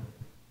something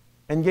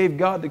and gave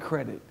God the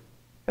credit.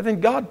 And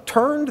then God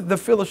turned the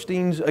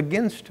Philistines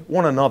against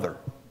one another.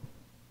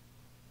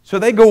 So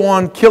they go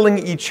on killing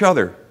each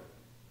other.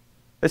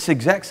 That's the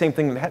exact same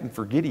thing that happened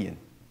for Gideon.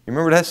 You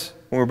remember this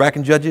when we were back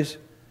in Judges?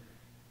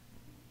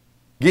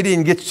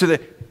 Gideon gets to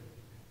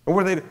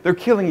they're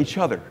killing each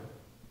other.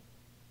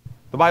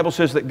 The Bible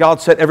says that God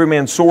set every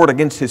man's sword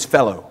against his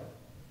fellow.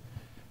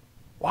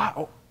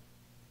 Wow.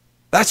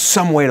 That's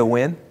some way to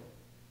win.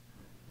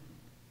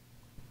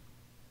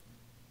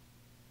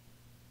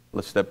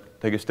 Let's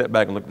take a step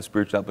back and look at the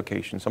spiritual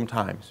application.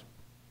 Sometimes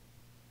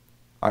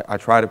I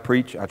try to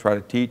preach, I try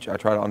to teach, I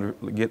try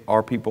to get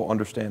our people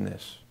understand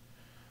this.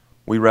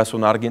 We wrestle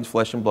not against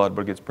flesh and blood,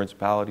 but against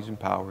principalities and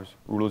powers,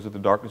 rulers of the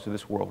darkness of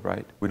this world,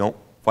 right? We don't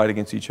fight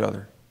against each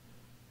other.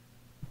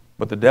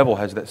 But the devil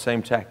has that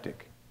same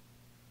tactic.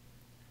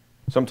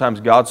 Sometimes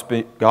God's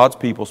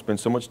people spend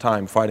so much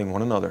time fighting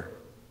one another.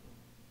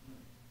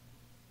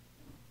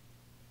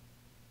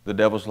 The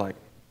devil's like,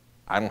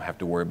 I don't have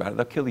to worry about it.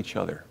 They'll kill each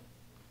other.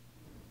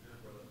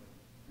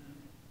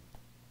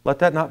 Let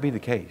that not be the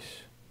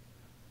case.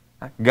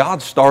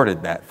 God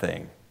started that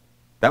thing.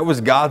 That was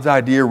God's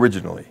idea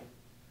originally,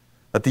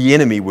 that the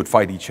enemy would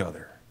fight each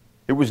other.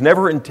 It was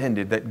never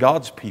intended that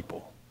God's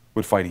people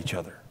would fight each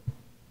other.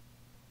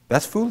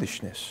 That's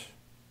foolishness.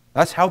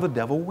 That's how the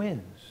devil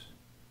wins.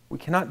 We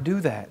cannot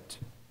do that.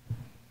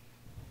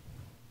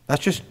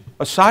 That's just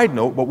a side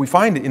note, but we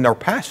find it in our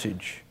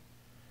passage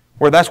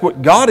where that's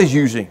what God is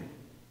using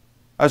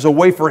as a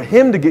way for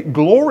Him to get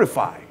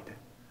glorified.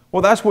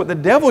 Well, that's what the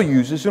devil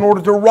uses in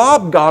order to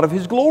rob God of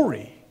His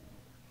glory.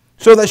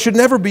 So that should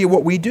never be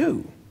what we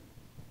do.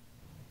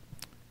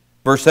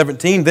 Verse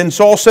 17, then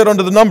Saul said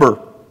unto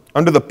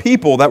the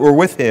people that were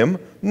with him,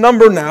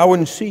 number now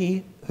and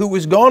see who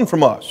is gone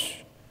from us.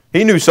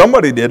 He knew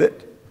somebody did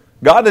it.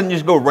 God didn't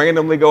just go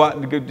randomly go out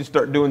and just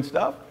start doing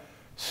stuff.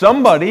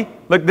 Somebody,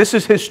 look, this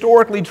is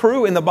historically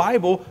true in the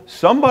Bible,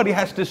 somebody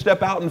has to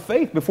step out in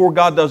faith before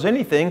God does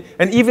anything,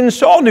 and even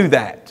Saul knew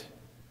that.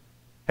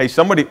 Hey,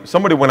 somebody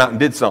went out and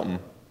did something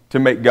to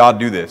make God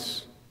do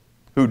this.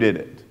 Who did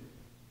it?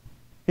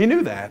 He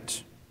knew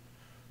that.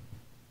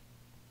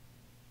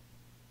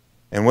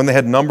 And when they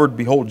had numbered,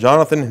 behold,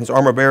 Jonathan and his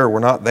armor-bearer were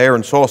not there,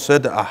 and Saul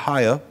said to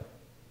Ahiah,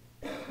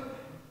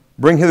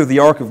 bring hither the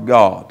ark of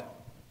God.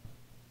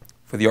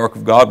 For the ark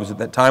of God was at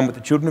that time with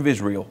the children of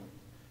Israel.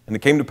 And it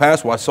came to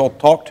pass, while Saul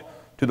talked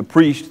to the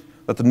priest,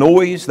 that the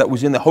noise that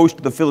was in the host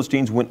of the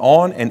Philistines went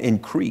on and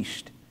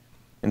increased.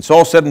 And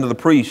Saul said unto the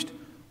priest,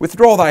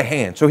 withdraw thy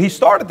hand. So he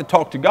started to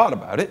talk to God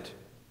about it,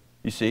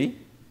 you see. And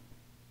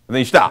then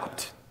he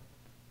stopped.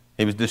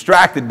 He was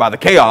distracted by the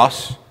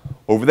chaos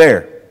over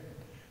there.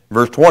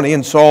 Verse 20,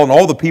 and Saul and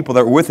all the people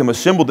that were with him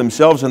assembled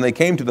themselves, and they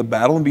came to the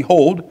battle, and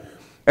behold,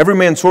 every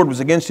man's sword was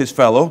against his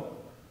fellow,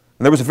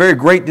 and there was a very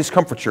great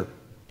discomfiture.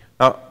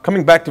 Now,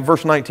 coming back to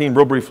verse 19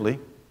 real briefly,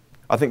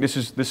 I think this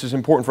is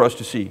important for us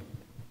to see.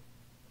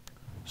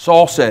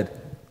 Saul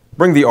said,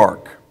 bring the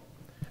ark.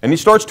 And he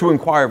starts to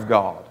inquire of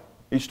God.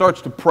 He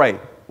starts to pray,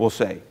 we'll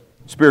say.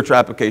 Spiritual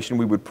application,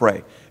 we would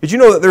pray. Did you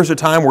know that there's a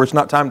time where it's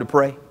not time to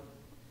pray?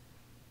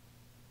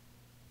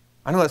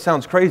 I know that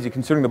sounds crazy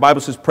considering the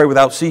Bible says pray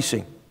without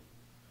ceasing.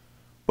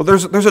 But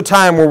there's a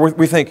time where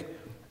we think,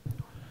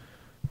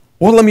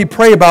 well, let me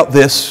pray about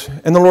this.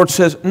 And the Lord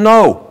says,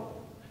 no,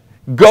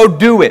 go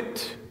do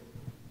it.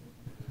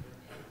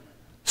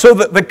 So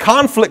that the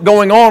conflict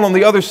going on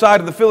the other side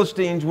of the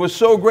Philistines was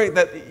so great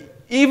that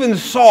even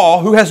Saul,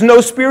 who has no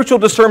spiritual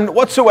discernment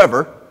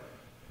whatsoever,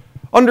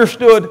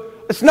 understood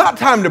it's not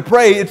time to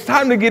pray, it's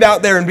time to get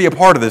out there and be a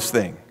part of this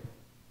thing.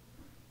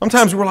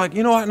 Sometimes we're like,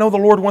 I know the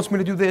Lord wants me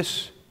to do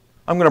this.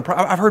 I'm going to pray.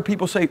 I've heard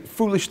people say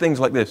foolish things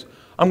like this.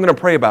 I'm going to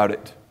pray about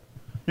it.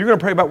 You're going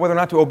to pray about whether or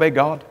not to obey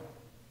God?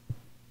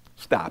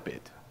 Stop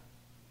it.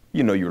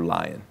 You know you're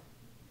lying.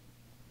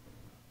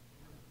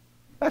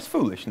 That's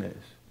foolishness.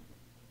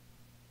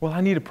 Well,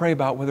 I need to pray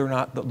about whether or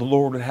not the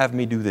Lord would have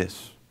me do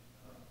this.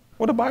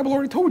 Well, the Bible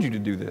already told you to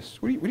do this.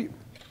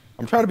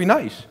 I'm trying to be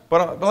nice,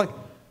 but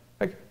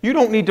like you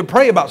don't need to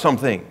pray about some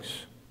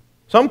things.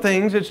 Some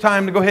things, it's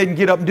time to go ahead and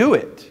get up and do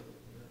it.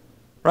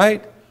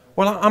 Right?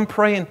 Well, I'm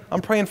praying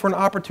for an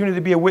opportunity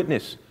to be a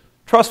witness.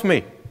 Trust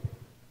me.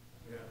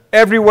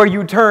 Everywhere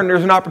you turn,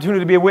 there's an opportunity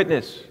to be a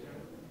witness.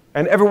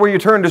 And everywhere you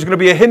turn, there's going to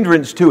be a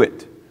hindrance to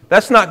it.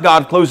 That's not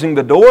God closing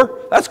the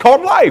door. That's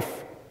called life.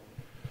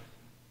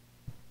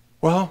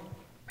 Well,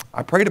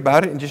 I prayed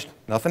about it and just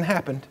nothing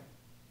happened.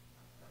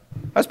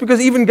 That's because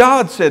even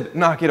God said,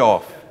 knock it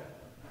off.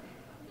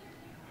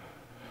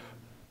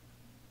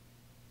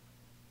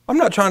 I'm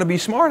not trying to be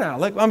smart now.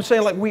 Like I'm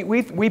saying, like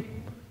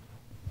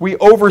we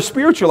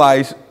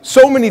over-spiritualize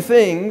so many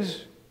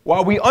things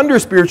while we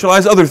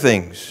under-spiritualize other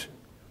things.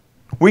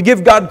 We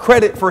give God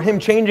credit for Him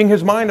changing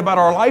His mind about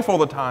our life all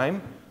the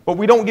time, but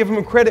we don't give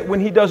Him credit when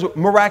He does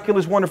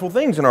miraculous, wonderful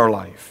things in our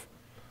life.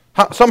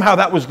 Somehow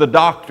that was the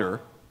doctor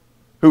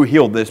who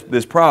healed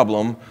this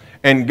problem,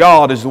 and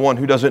God is the one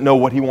who doesn't know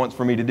what He wants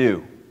for me to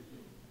do.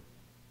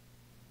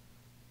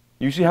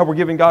 You see how we're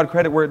giving God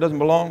credit where it doesn't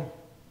belong?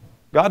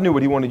 God knew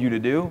what He wanted you to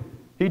do.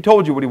 He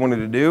told you what He wanted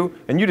to do,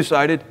 and you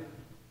decided,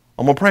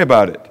 I'm going to pray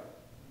about it.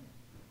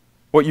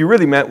 What you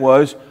really meant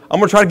was, I'm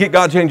going to try to get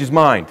God to change His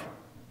mind.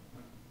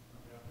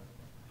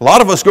 A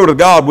lot of us go to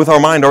God with our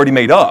mind already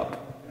made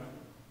up.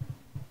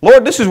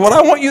 Lord, this is what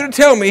I want you to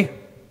tell me,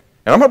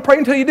 and I'm going to pray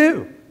until you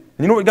do. And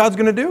you know what God's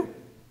going to do?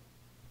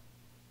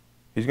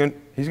 He's going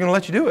to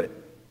let you do it.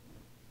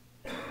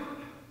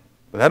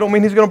 But that don't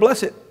mean He's going to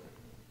bless it.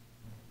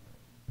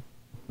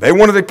 They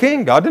wanted a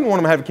king. God didn't want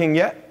them to have a king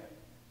yet.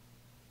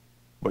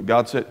 But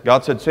God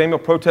said, Samuel,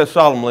 protest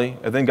solemnly,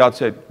 and then God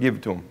said, give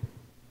it to him.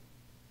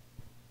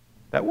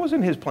 That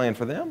wasn't His plan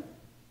for them.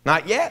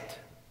 Not yet.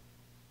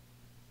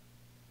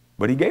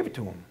 But He gave it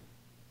to them.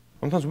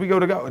 Sometimes we go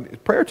to God,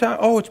 it's prayer time.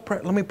 Oh, it's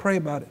prayer. Let me pray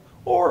about it.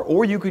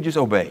 Or you could just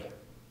obey.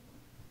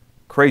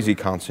 Crazy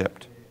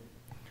concept.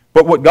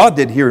 But what God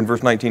did here in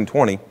verse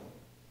 19-20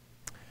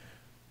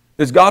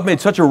 is God made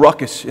such a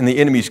ruckus in the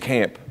enemy's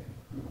camp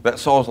that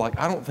Saul's like,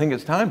 I don't think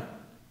it's time.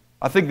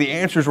 I think the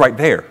answer's right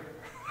there.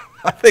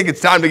 I think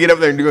it's time to get up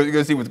there and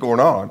go see what's going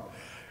on.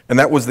 And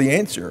that was the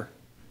answer.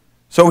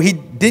 So he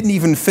didn't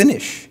even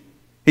finish.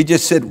 He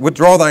just said,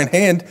 withdraw thine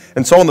hand.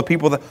 And Saul and the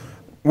people that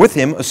with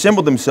him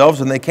assembled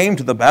themselves, and they came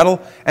to the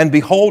battle, and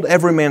behold,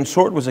 every man's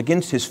sword was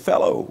against his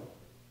fellow.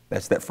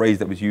 That's that phrase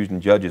that was used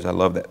in Judges. I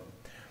love that.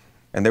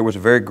 And there was a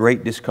very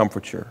great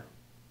discomfiture.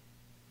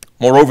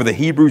 Moreover, the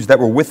Hebrews that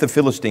were with the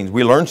Philistines,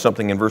 we learned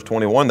something in verse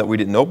 21 that we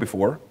didn't know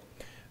before.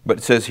 But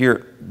it says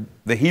here,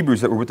 the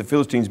Hebrews that were with the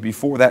Philistines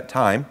before that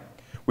time,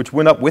 which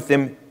went up with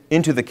them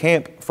into the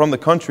camp from the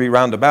country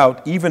round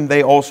about, even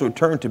they also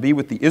turned to be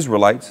with the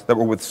Israelites that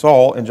were with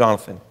Saul and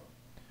Jonathan.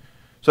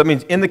 So that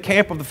means in the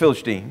camp of the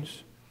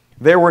Philistines,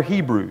 there were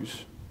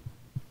Hebrews.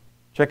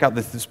 Check out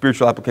this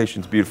spiritual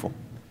application, it's beautiful.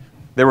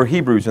 there were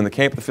Hebrews in the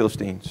camp of the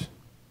Philistines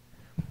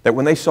that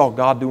when they saw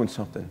God doing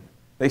something,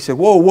 they said,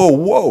 whoa, whoa,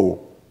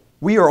 whoa,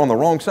 we are on the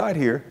wrong side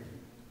here.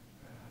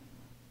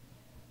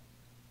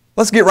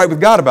 Let's get right with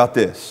God about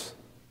this.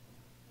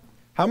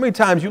 How many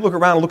times you look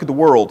around and look at the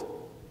world,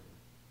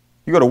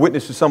 you go to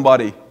witness to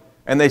somebody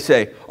and they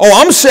say, oh,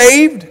 I'm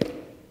saved.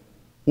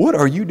 What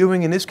are you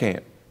doing in this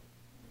camp?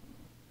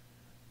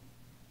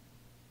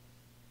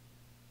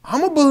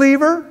 I'm a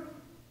believer.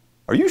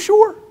 Are you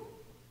sure?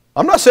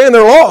 I'm not saying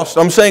they're lost.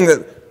 I'm saying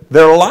that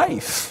their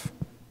life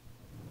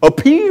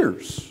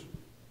appears.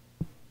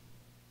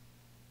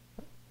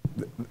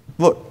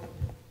 Look,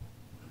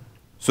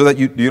 so that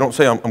you don't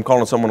say I'm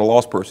calling someone a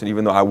lost person,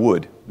 even though I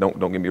would. Don't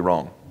get me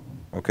wrong.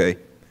 Okay?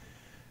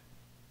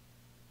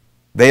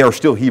 They are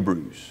still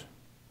Hebrews.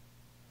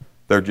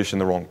 They're just in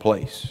the wrong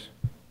place.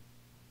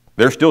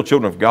 They're still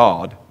children of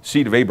God,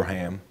 seed of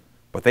Abraham,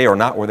 but they are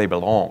not where they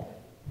belong.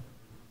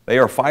 They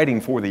are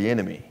fighting for the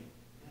enemy.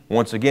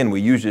 Once again,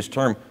 we used this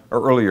term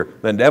earlier.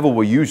 The devil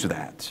will use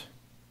that,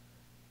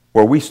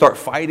 where we start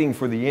fighting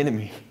for the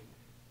enemy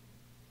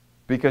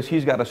because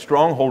he's got a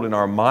stronghold in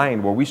our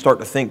mind where we start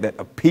to think that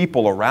the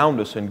people around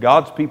us and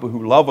God's people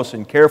who love us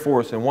and care for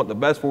us and want the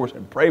best for us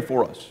and pray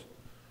for us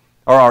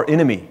are our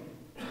enemy.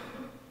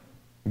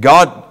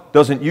 God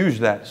doesn't use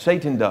that.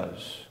 Satan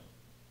does.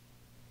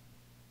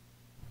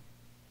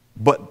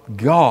 But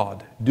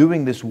God,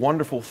 doing this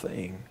wonderful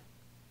thing,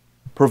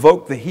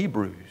 provoked the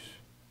Hebrews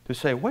to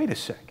say, wait a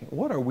second,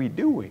 what are we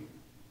doing?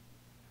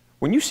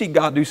 When you see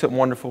God do something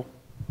wonderful,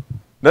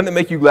 doesn't it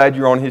make you glad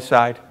you're on His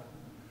side?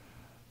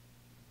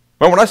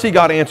 Well, when I see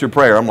God answer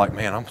prayer, I'm like,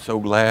 man, I'm so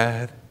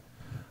glad.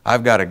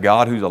 I've got a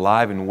God who's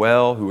alive and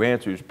well, who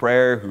answers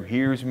prayer, who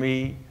hears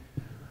me,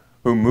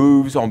 who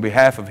moves on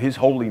behalf of His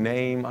holy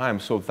name. I am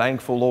so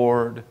thankful,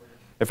 Lord.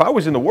 If I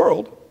was in the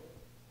world,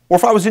 or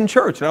if I was in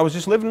church and I was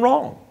just living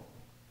wrong,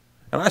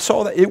 and I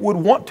saw that, it would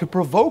want to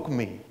provoke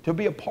me to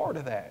be a part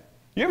of that.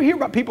 You ever hear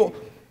about people,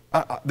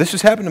 this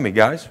has happened to me,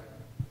 guys.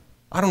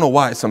 I don't know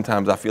why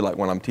sometimes I feel like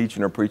when I'm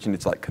teaching or preaching,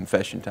 it's like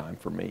confession time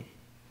for me.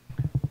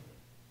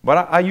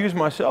 But I use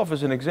myself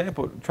as an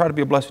example to try to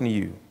be a blessing to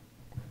you.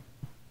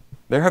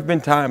 There have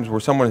been times where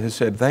someone has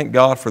said, thank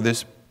God for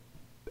this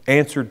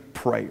answered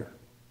prayer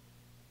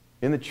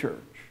in the church,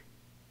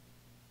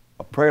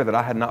 a prayer that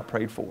I had not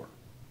prayed for.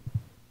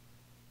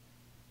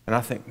 And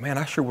I think, man,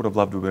 I sure would have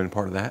loved to have been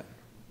part of that.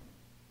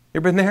 You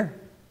ever been there?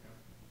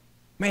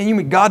 Man, you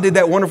mean God did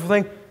that wonderful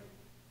thing?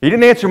 He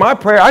didn't answer my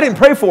prayer. I didn't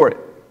pray for it.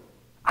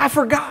 I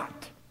forgot.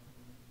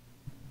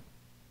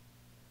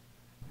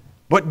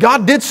 But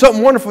God did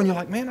something wonderful, and you're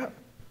like, man,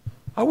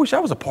 I wish I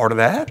was a part of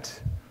that.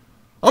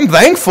 I'm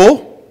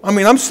thankful. I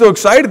mean, I'm still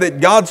excited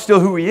that God's still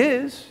who He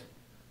is.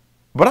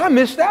 But I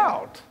missed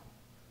out.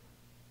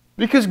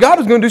 Because God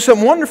was going to do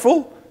something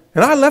wonderful,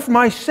 and I left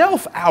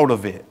myself out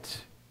of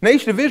it.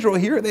 Nation of Israel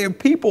here, they have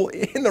people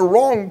in the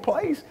wrong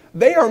place.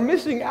 They are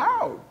missing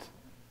out.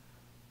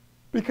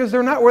 Because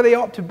they're not where they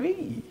ought to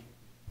be.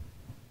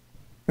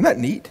 Isn't that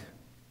neat?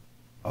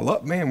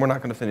 Man, we're not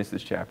going to finish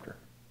this chapter.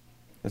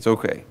 It's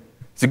okay.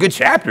 It's a good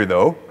chapter,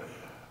 though.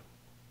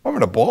 I'm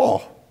in a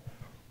ball.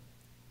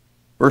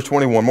 Verse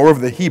 21, more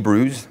of the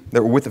Hebrews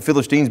that were with the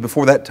Philistines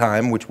before that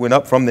time, which went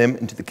up from them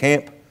into the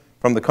camp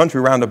from the country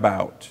round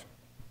about.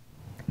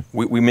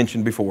 We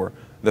mentioned before,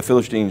 the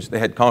Philistines, they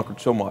had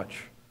conquered so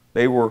much.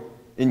 They were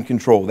in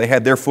control. They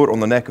had their foot on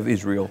the neck of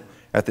Israel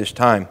at this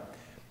time.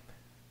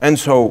 And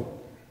so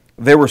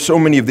there were so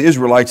many of the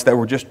Israelites that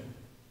were just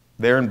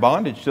there in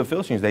bondage to the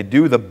Philistines. They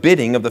do the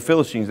bidding of the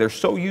Philistines. They're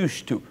so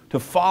used to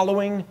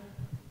following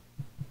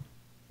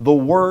the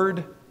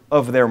word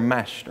of their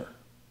master.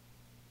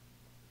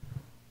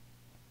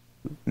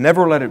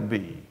 Never let it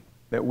be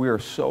that we are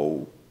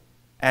so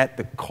at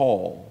the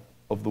call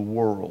of the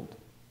world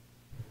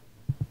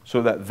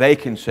so that they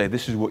can say,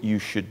 this is what you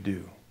should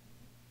do.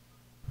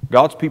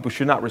 God's people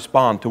should not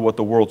respond to what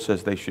the world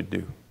says they should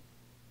do.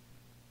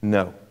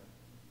 No.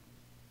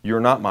 You're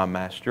not my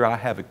master. I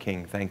have a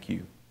king. Thank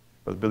you.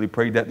 Brother Billy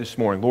prayed that this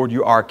morning. Lord,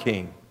 you are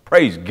king.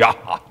 Praise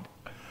God.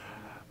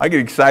 I get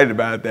excited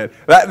about that.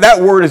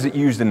 That word isn't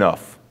used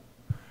enough.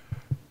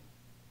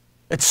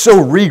 It's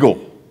so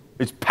regal.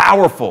 It's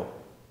powerful.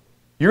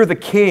 You're the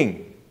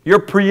king. You're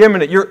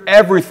preeminent. You're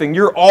everything.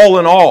 You're all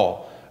in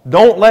all.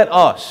 Don't let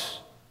us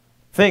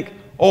think,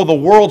 oh, the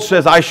world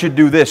says I should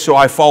do this, so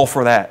I fall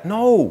for that.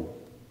 No.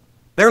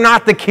 They're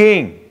not the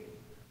king.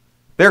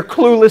 They're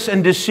clueless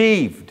and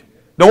deceived.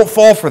 Don't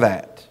fall for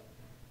that.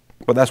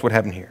 But that's what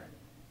happened here.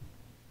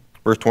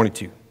 Verse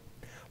 22.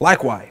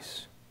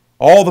 Likewise,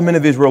 all the men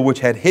of Israel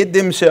which had hid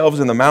themselves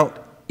in the Mount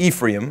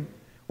Ephraim,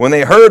 when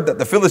they heard that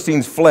the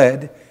Philistines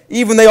fled,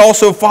 even they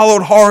also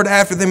followed hard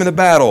after them in the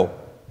battle.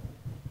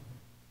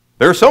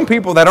 There are some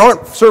people that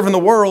aren't serving the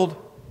world,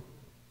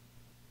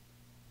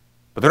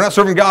 but they're not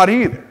serving God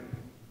either.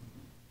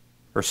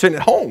 They're sitting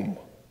at home.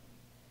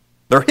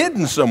 They're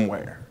hidden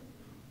somewhere.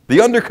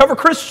 The undercover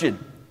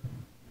Christian,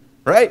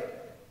 right?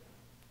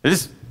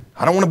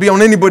 I don't want to be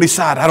on anybody's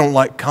side. I don't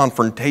like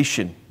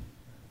confrontation.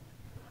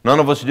 None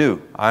of us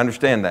do. I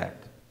understand that.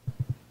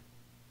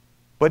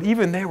 But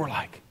even they were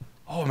like,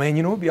 oh man,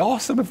 you know, it'd be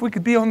awesome if we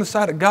could be on the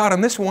side of God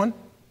on this one.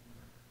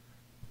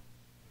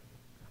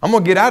 I'm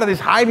going to get out of this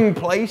hiding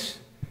place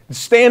and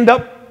stand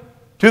up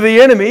to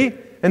the enemy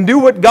and do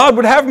what God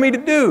would have me to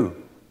do.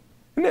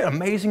 Isn't it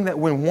amazing that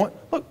when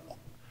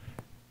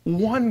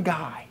one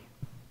guy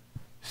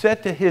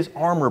said to his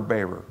armor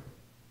bearer,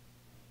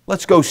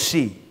 let's go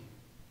see.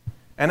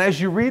 And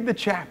as you read the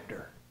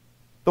chapter,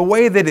 the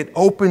way that it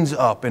opens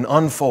up and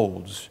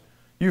unfolds,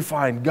 you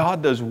find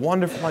God does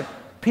wonderful, like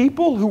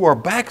people who are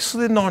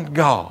backslidden on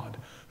God,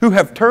 who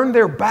have turned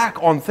their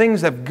back on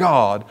things of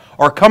God,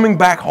 are coming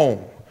back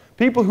home.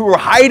 People who are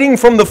hiding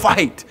from the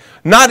fight,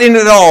 not in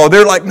it at all.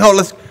 They're like, no,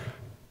 let's,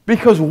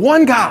 because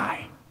one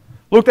guy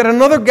looked at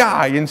another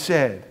guy and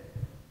said,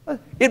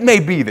 it may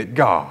be that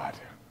God.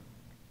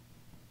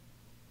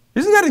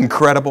 Isn't that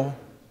incredible?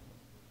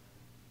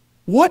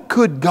 What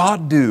could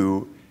God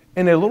do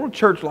in a little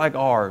church like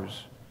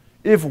ours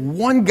if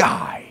one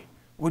guy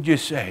would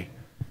just say,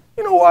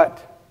 you know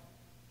what?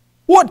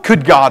 What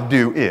could God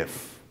do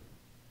if?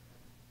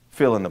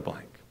 Fill in the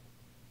blank.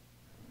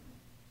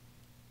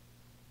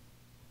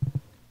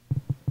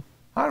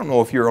 I don't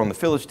know if you're on the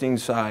Philistine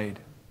side.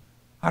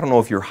 I don't know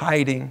if you're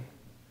hiding.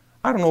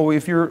 I don't know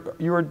if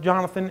you're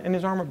Jonathan and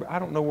his armor. I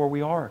don't know where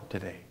we are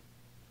today.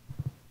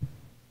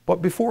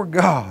 But before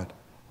God,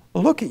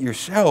 look at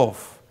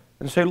yourself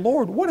and say,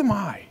 Lord, what am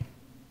I?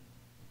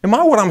 Am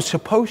I what I'm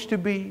supposed to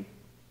be?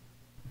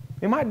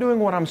 Am I doing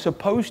what I'm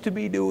supposed to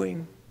be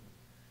doing?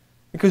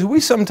 Because we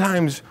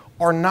sometimes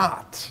are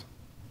not.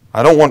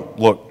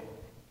 Look,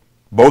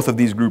 both of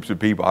these groups of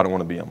people, I don't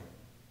want to be them.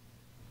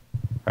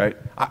 Right?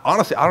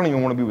 Honestly, I don't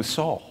even want to be with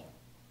Saul.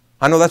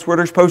 I know that's where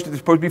they're supposed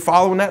to be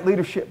following that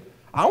leadership.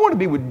 I want to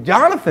be with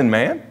Jonathan,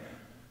 man.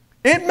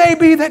 It may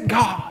be that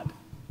God.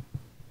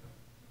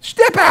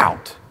 Step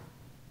out.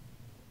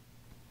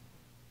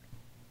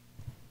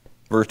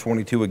 Verse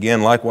 22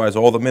 again, likewise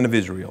all the men of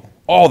Israel,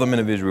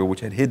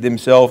 which had hid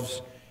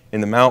themselves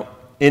in Mount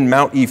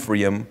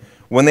Ephraim,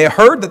 when they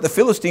heard that the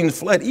Philistines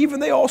fled, even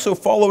they also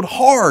followed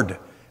hard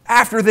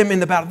after them in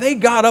the battle. They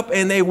got up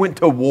and they went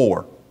to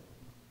war.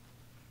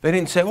 They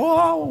didn't say,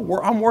 oh,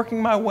 I'm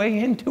working my way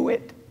into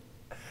it.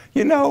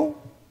 You know,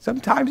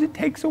 sometimes it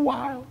takes a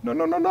while.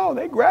 No.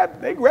 They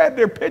grabbed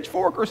their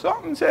pitchfork or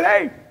something and said,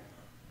 hey,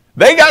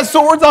 they got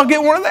swords, I'll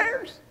get one of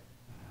theirs.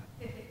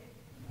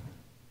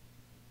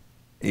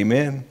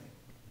 Amen.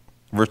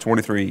 Verse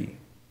 23.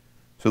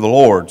 So the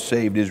Lord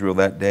saved Israel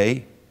that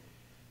day,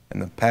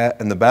 and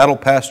the battle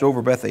passed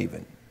over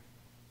Bethaven.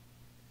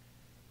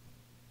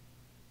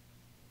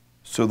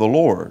 So the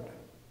Lord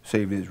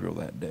saved Israel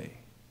that day.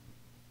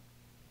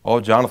 Oh,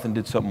 Jonathan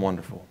did something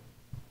wonderful.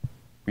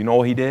 You know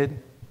what he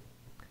did?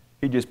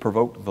 He just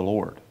provoked the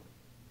Lord.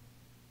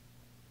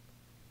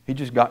 He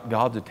just got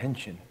God's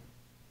attention.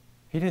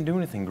 He didn't do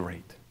anything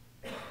great.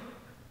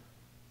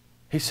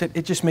 He said,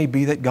 it just may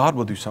be that God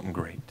will do something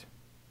great.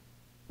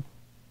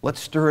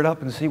 Let's stir it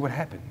up and see what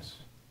happens.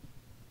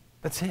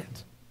 That's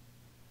it.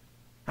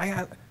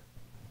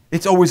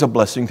 It's always a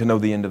blessing to know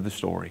the end of the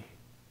story.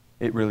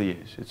 It really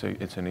is.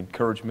 It's an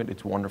encouragement.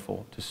 It's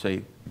wonderful to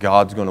say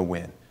God's going to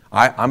win.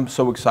 I'm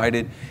so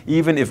excited.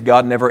 Even if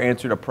God never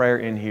answered a prayer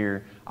in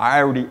here, I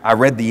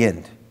read the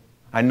end.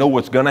 I know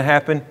what's going to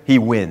happen. He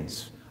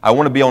wins. I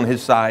want to be on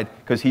his side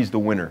because he's the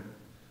winner.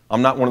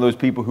 I'm not one of those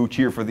people who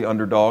cheer for the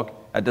underdog.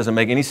 That doesn't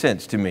make any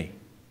sense to me.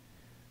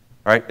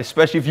 Right?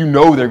 Especially if you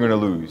know they're going to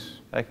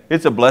lose.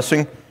 It's a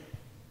blessing.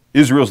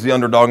 Israel's the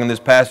underdog in this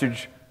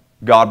passage.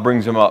 God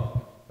brings them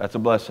up. That's a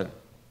blessing.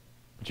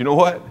 But you know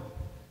what?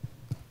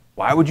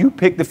 Why would you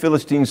pick the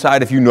Philistine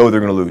side if you know they're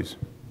going to lose?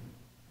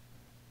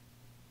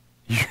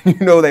 You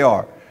know they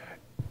are.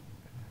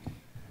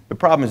 The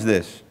problem is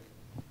this,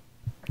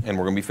 and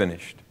we're going to be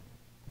finished.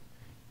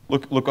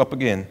 Look up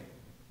again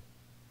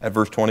at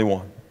verse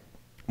 21.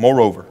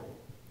 Moreover,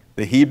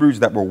 the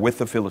Hebrews that were with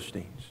the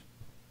Philistines.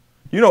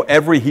 You know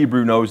every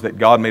Hebrew knows that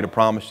God made a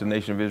promise to the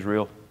nation of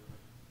Israel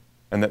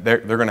and that they're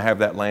going to have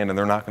that land and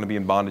they're not going to be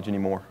in bondage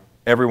anymore.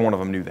 Every one of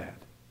them knew that.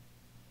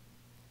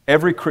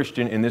 Every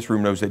Christian in this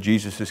room knows that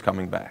Jesus is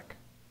coming back.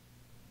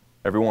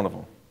 Every one of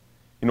them.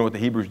 You know what the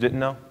Hebrews didn't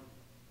know?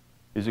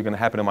 Is it going to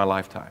happen in my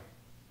lifetime?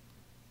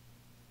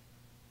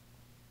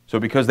 So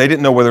because they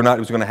didn't know whether or not it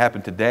was going to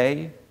happen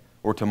today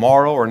or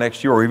tomorrow or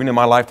next year or even in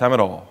my lifetime at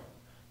all,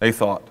 they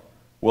thought,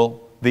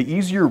 well, the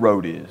easier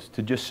road is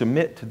to just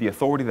submit to the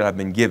authority that I've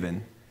been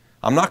given.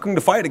 I'm not going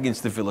to fight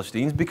against the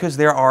Philistines because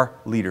they're our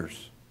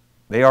leaders.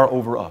 They are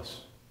over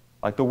us.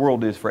 Like the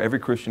world is for every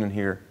Christian in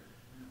here.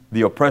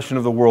 The oppression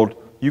of the world,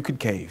 you could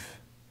cave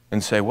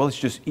and say, well, it's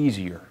just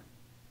easier.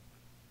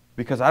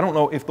 Because I don't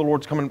know if the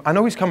Lord's coming. I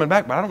know he's coming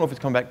back, but I don't know if he's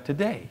coming back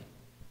today.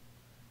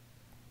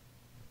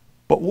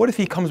 But what if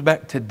he comes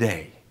back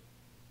today?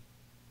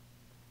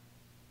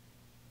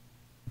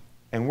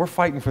 And we're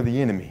fighting for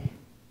the enemy.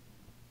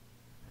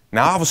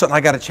 Now all of a sudden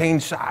I got to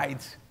change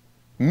sides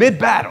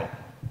mid-battle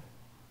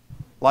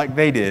like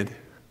they did.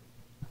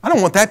 I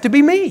don't want that to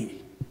be me.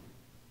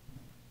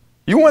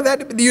 You want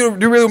that to be, you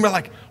really want to be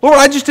like, Lord,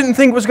 I just didn't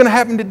think it was going to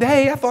happen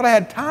today. I thought I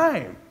had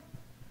time.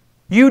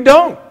 You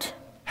don't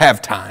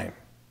have time.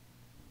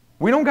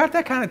 We don't got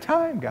that kind of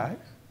time, guys.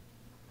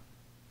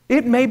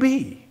 It may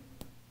be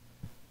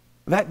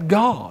that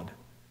God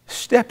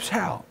steps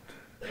out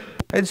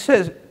and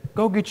says,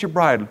 go get your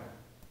bride.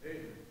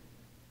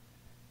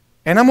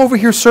 And I'm over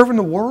here serving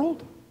the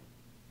world?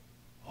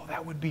 Oh,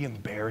 that would be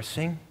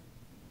embarrassing.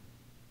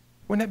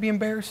 Wouldn't that be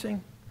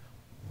embarrassing?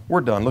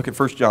 We're done. Look at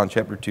 1 John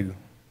chapter 2.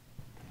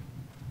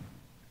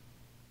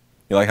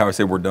 You like how I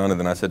said we're done and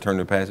then I said turn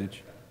to the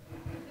passage?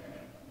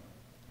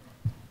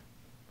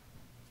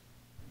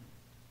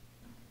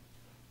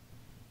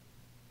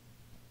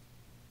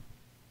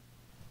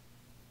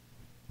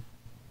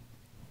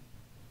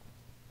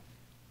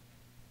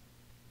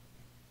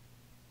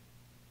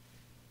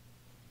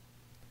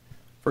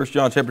 First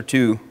John chapter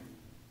 2.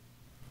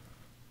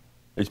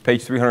 It's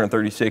page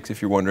 336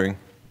 if you're wondering.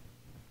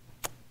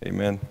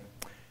 Amen.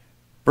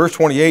 Verse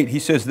 28, he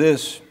says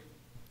this,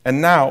 and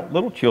now,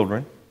 little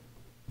children,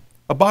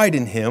 abide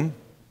in him,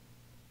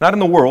 not in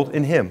the world,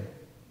 in him.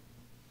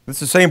 This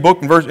is the same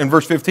book in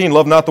verse 15,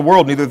 love not the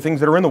world, neither the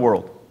things that are in the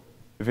world.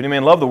 If any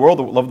man love the world,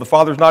 the love of the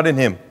Father is not in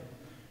him.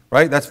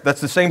 Right? That's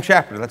the same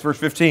chapter. That's verse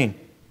 15.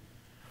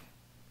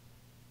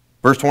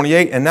 Verse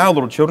 28, and now,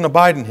 little children,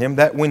 abide in him,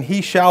 that when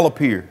he shall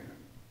appear.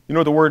 You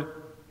know the word?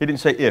 He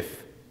didn't say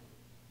if.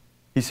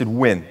 He said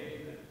when.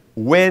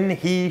 When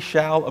he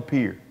shall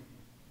appear.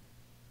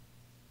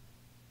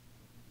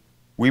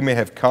 We may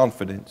have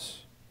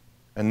confidence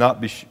and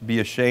not be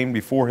ashamed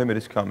before him at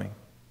his coming.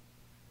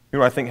 You know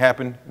what I think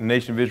happened in the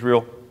nation of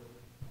Israel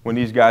when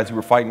these guys who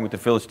were fighting with the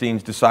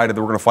Philistines decided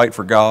they were going to fight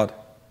for God?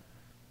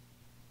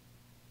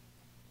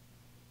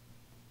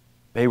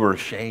 They were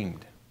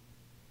ashamed.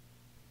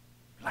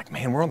 Like,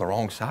 man, we're on the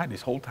wrong side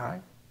this whole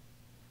time.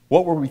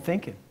 What were we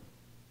thinking?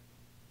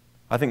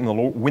 I think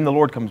when the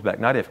Lord comes back,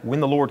 not if,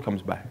 when the Lord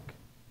comes back,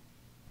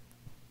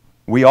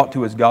 we ought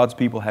to, as God's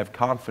people, have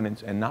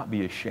confidence and not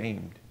be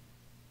ashamed.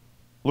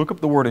 Look up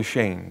the word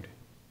ashamed.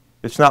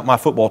 It's not my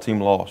football team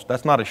lost.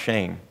 That's not a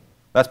shame.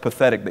 That's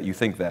pathetic that you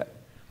think that.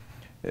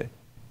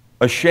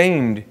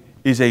 Ashamed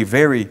is a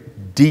very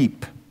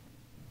deep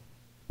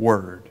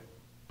word.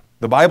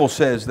 The Bible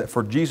says that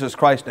for Jesus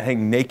Christ to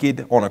hang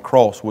naked on a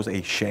cross was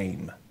a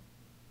shame.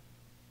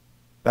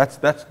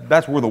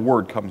 That's where the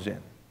word comes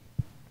in.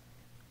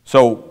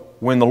 So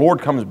when the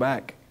Lord comes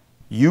back,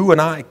 you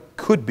and I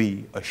could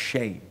be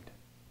ashamed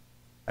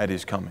at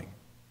his coming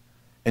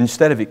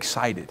instead of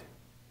excited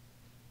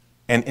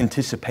and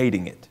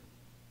anticipating it.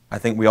 I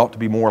think we ought to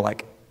be more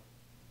like,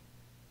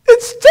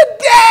 it's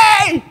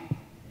today!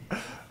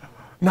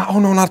 No, oh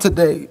no, not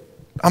today.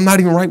 I'm not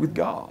even right with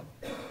God.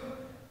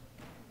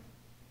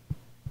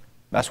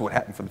 That's what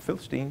happened for the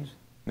Philistines,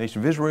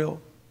 nation of Israel.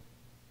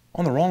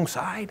 On the wrong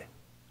side?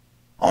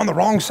 On the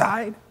wrong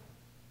side?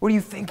 What are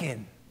you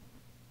thinking?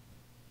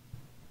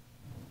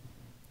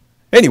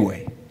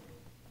 Anyway,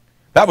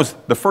 that was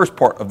the first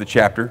part of the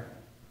chapter.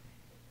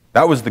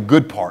 That was the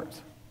good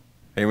part.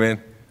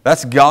 Amen.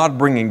 That's God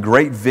bringing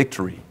great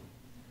victory.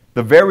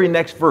 The very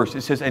next verse,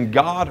 it says, and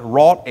God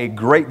wrought a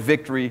great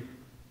victory.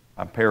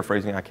 I'm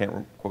paraphrasing, I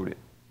can't quote it.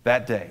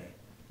 That day.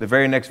 The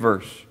very next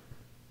verse.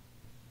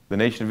 The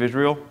nation of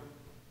Israel,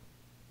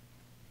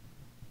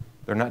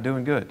 they're not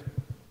doing good.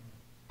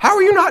 How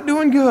are you not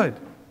doing good?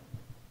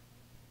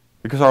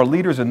 Because our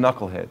leader's a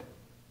knucklehead.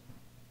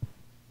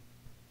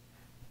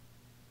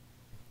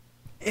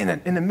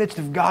 In the midst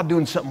of God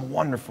doing something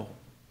wonderful,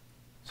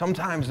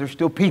 sometimes there's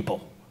still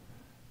people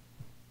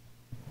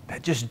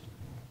that just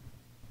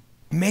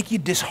make you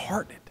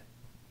disheartened.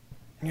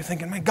 And you're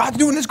thinking, man, God's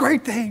doing this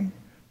great thing,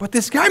 but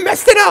this guy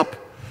messed it up.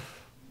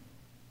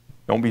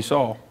 Don't be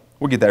Saul.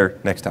 We'll get there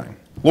next time.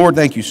 Lord,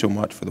 thank you so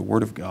much for the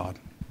Word of God.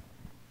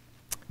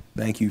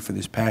 Thank you for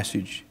this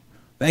passage.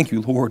 Thank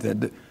you, Lord,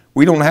 that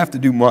we don't have to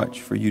do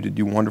much for you to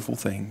do wonderful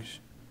things.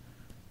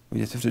 We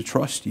just have to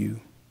trust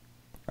you.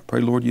 I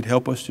pray, Lord, you'd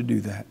help us to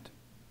do that.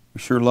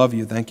 We sure love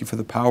you. Thank you for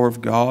the power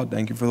of God.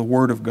 Thank you for the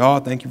Word of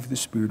God. Thank you for the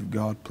Spirit of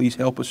God. Please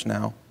help us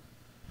now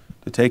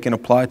to take and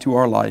apply to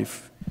our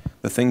life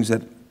the things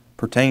that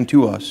pertain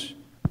to us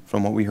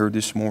from what we heard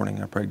this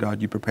morning. I pray,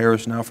 God, you prepare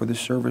us now for this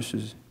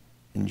services.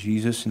 In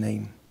Jesus'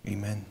 name,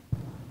 amen.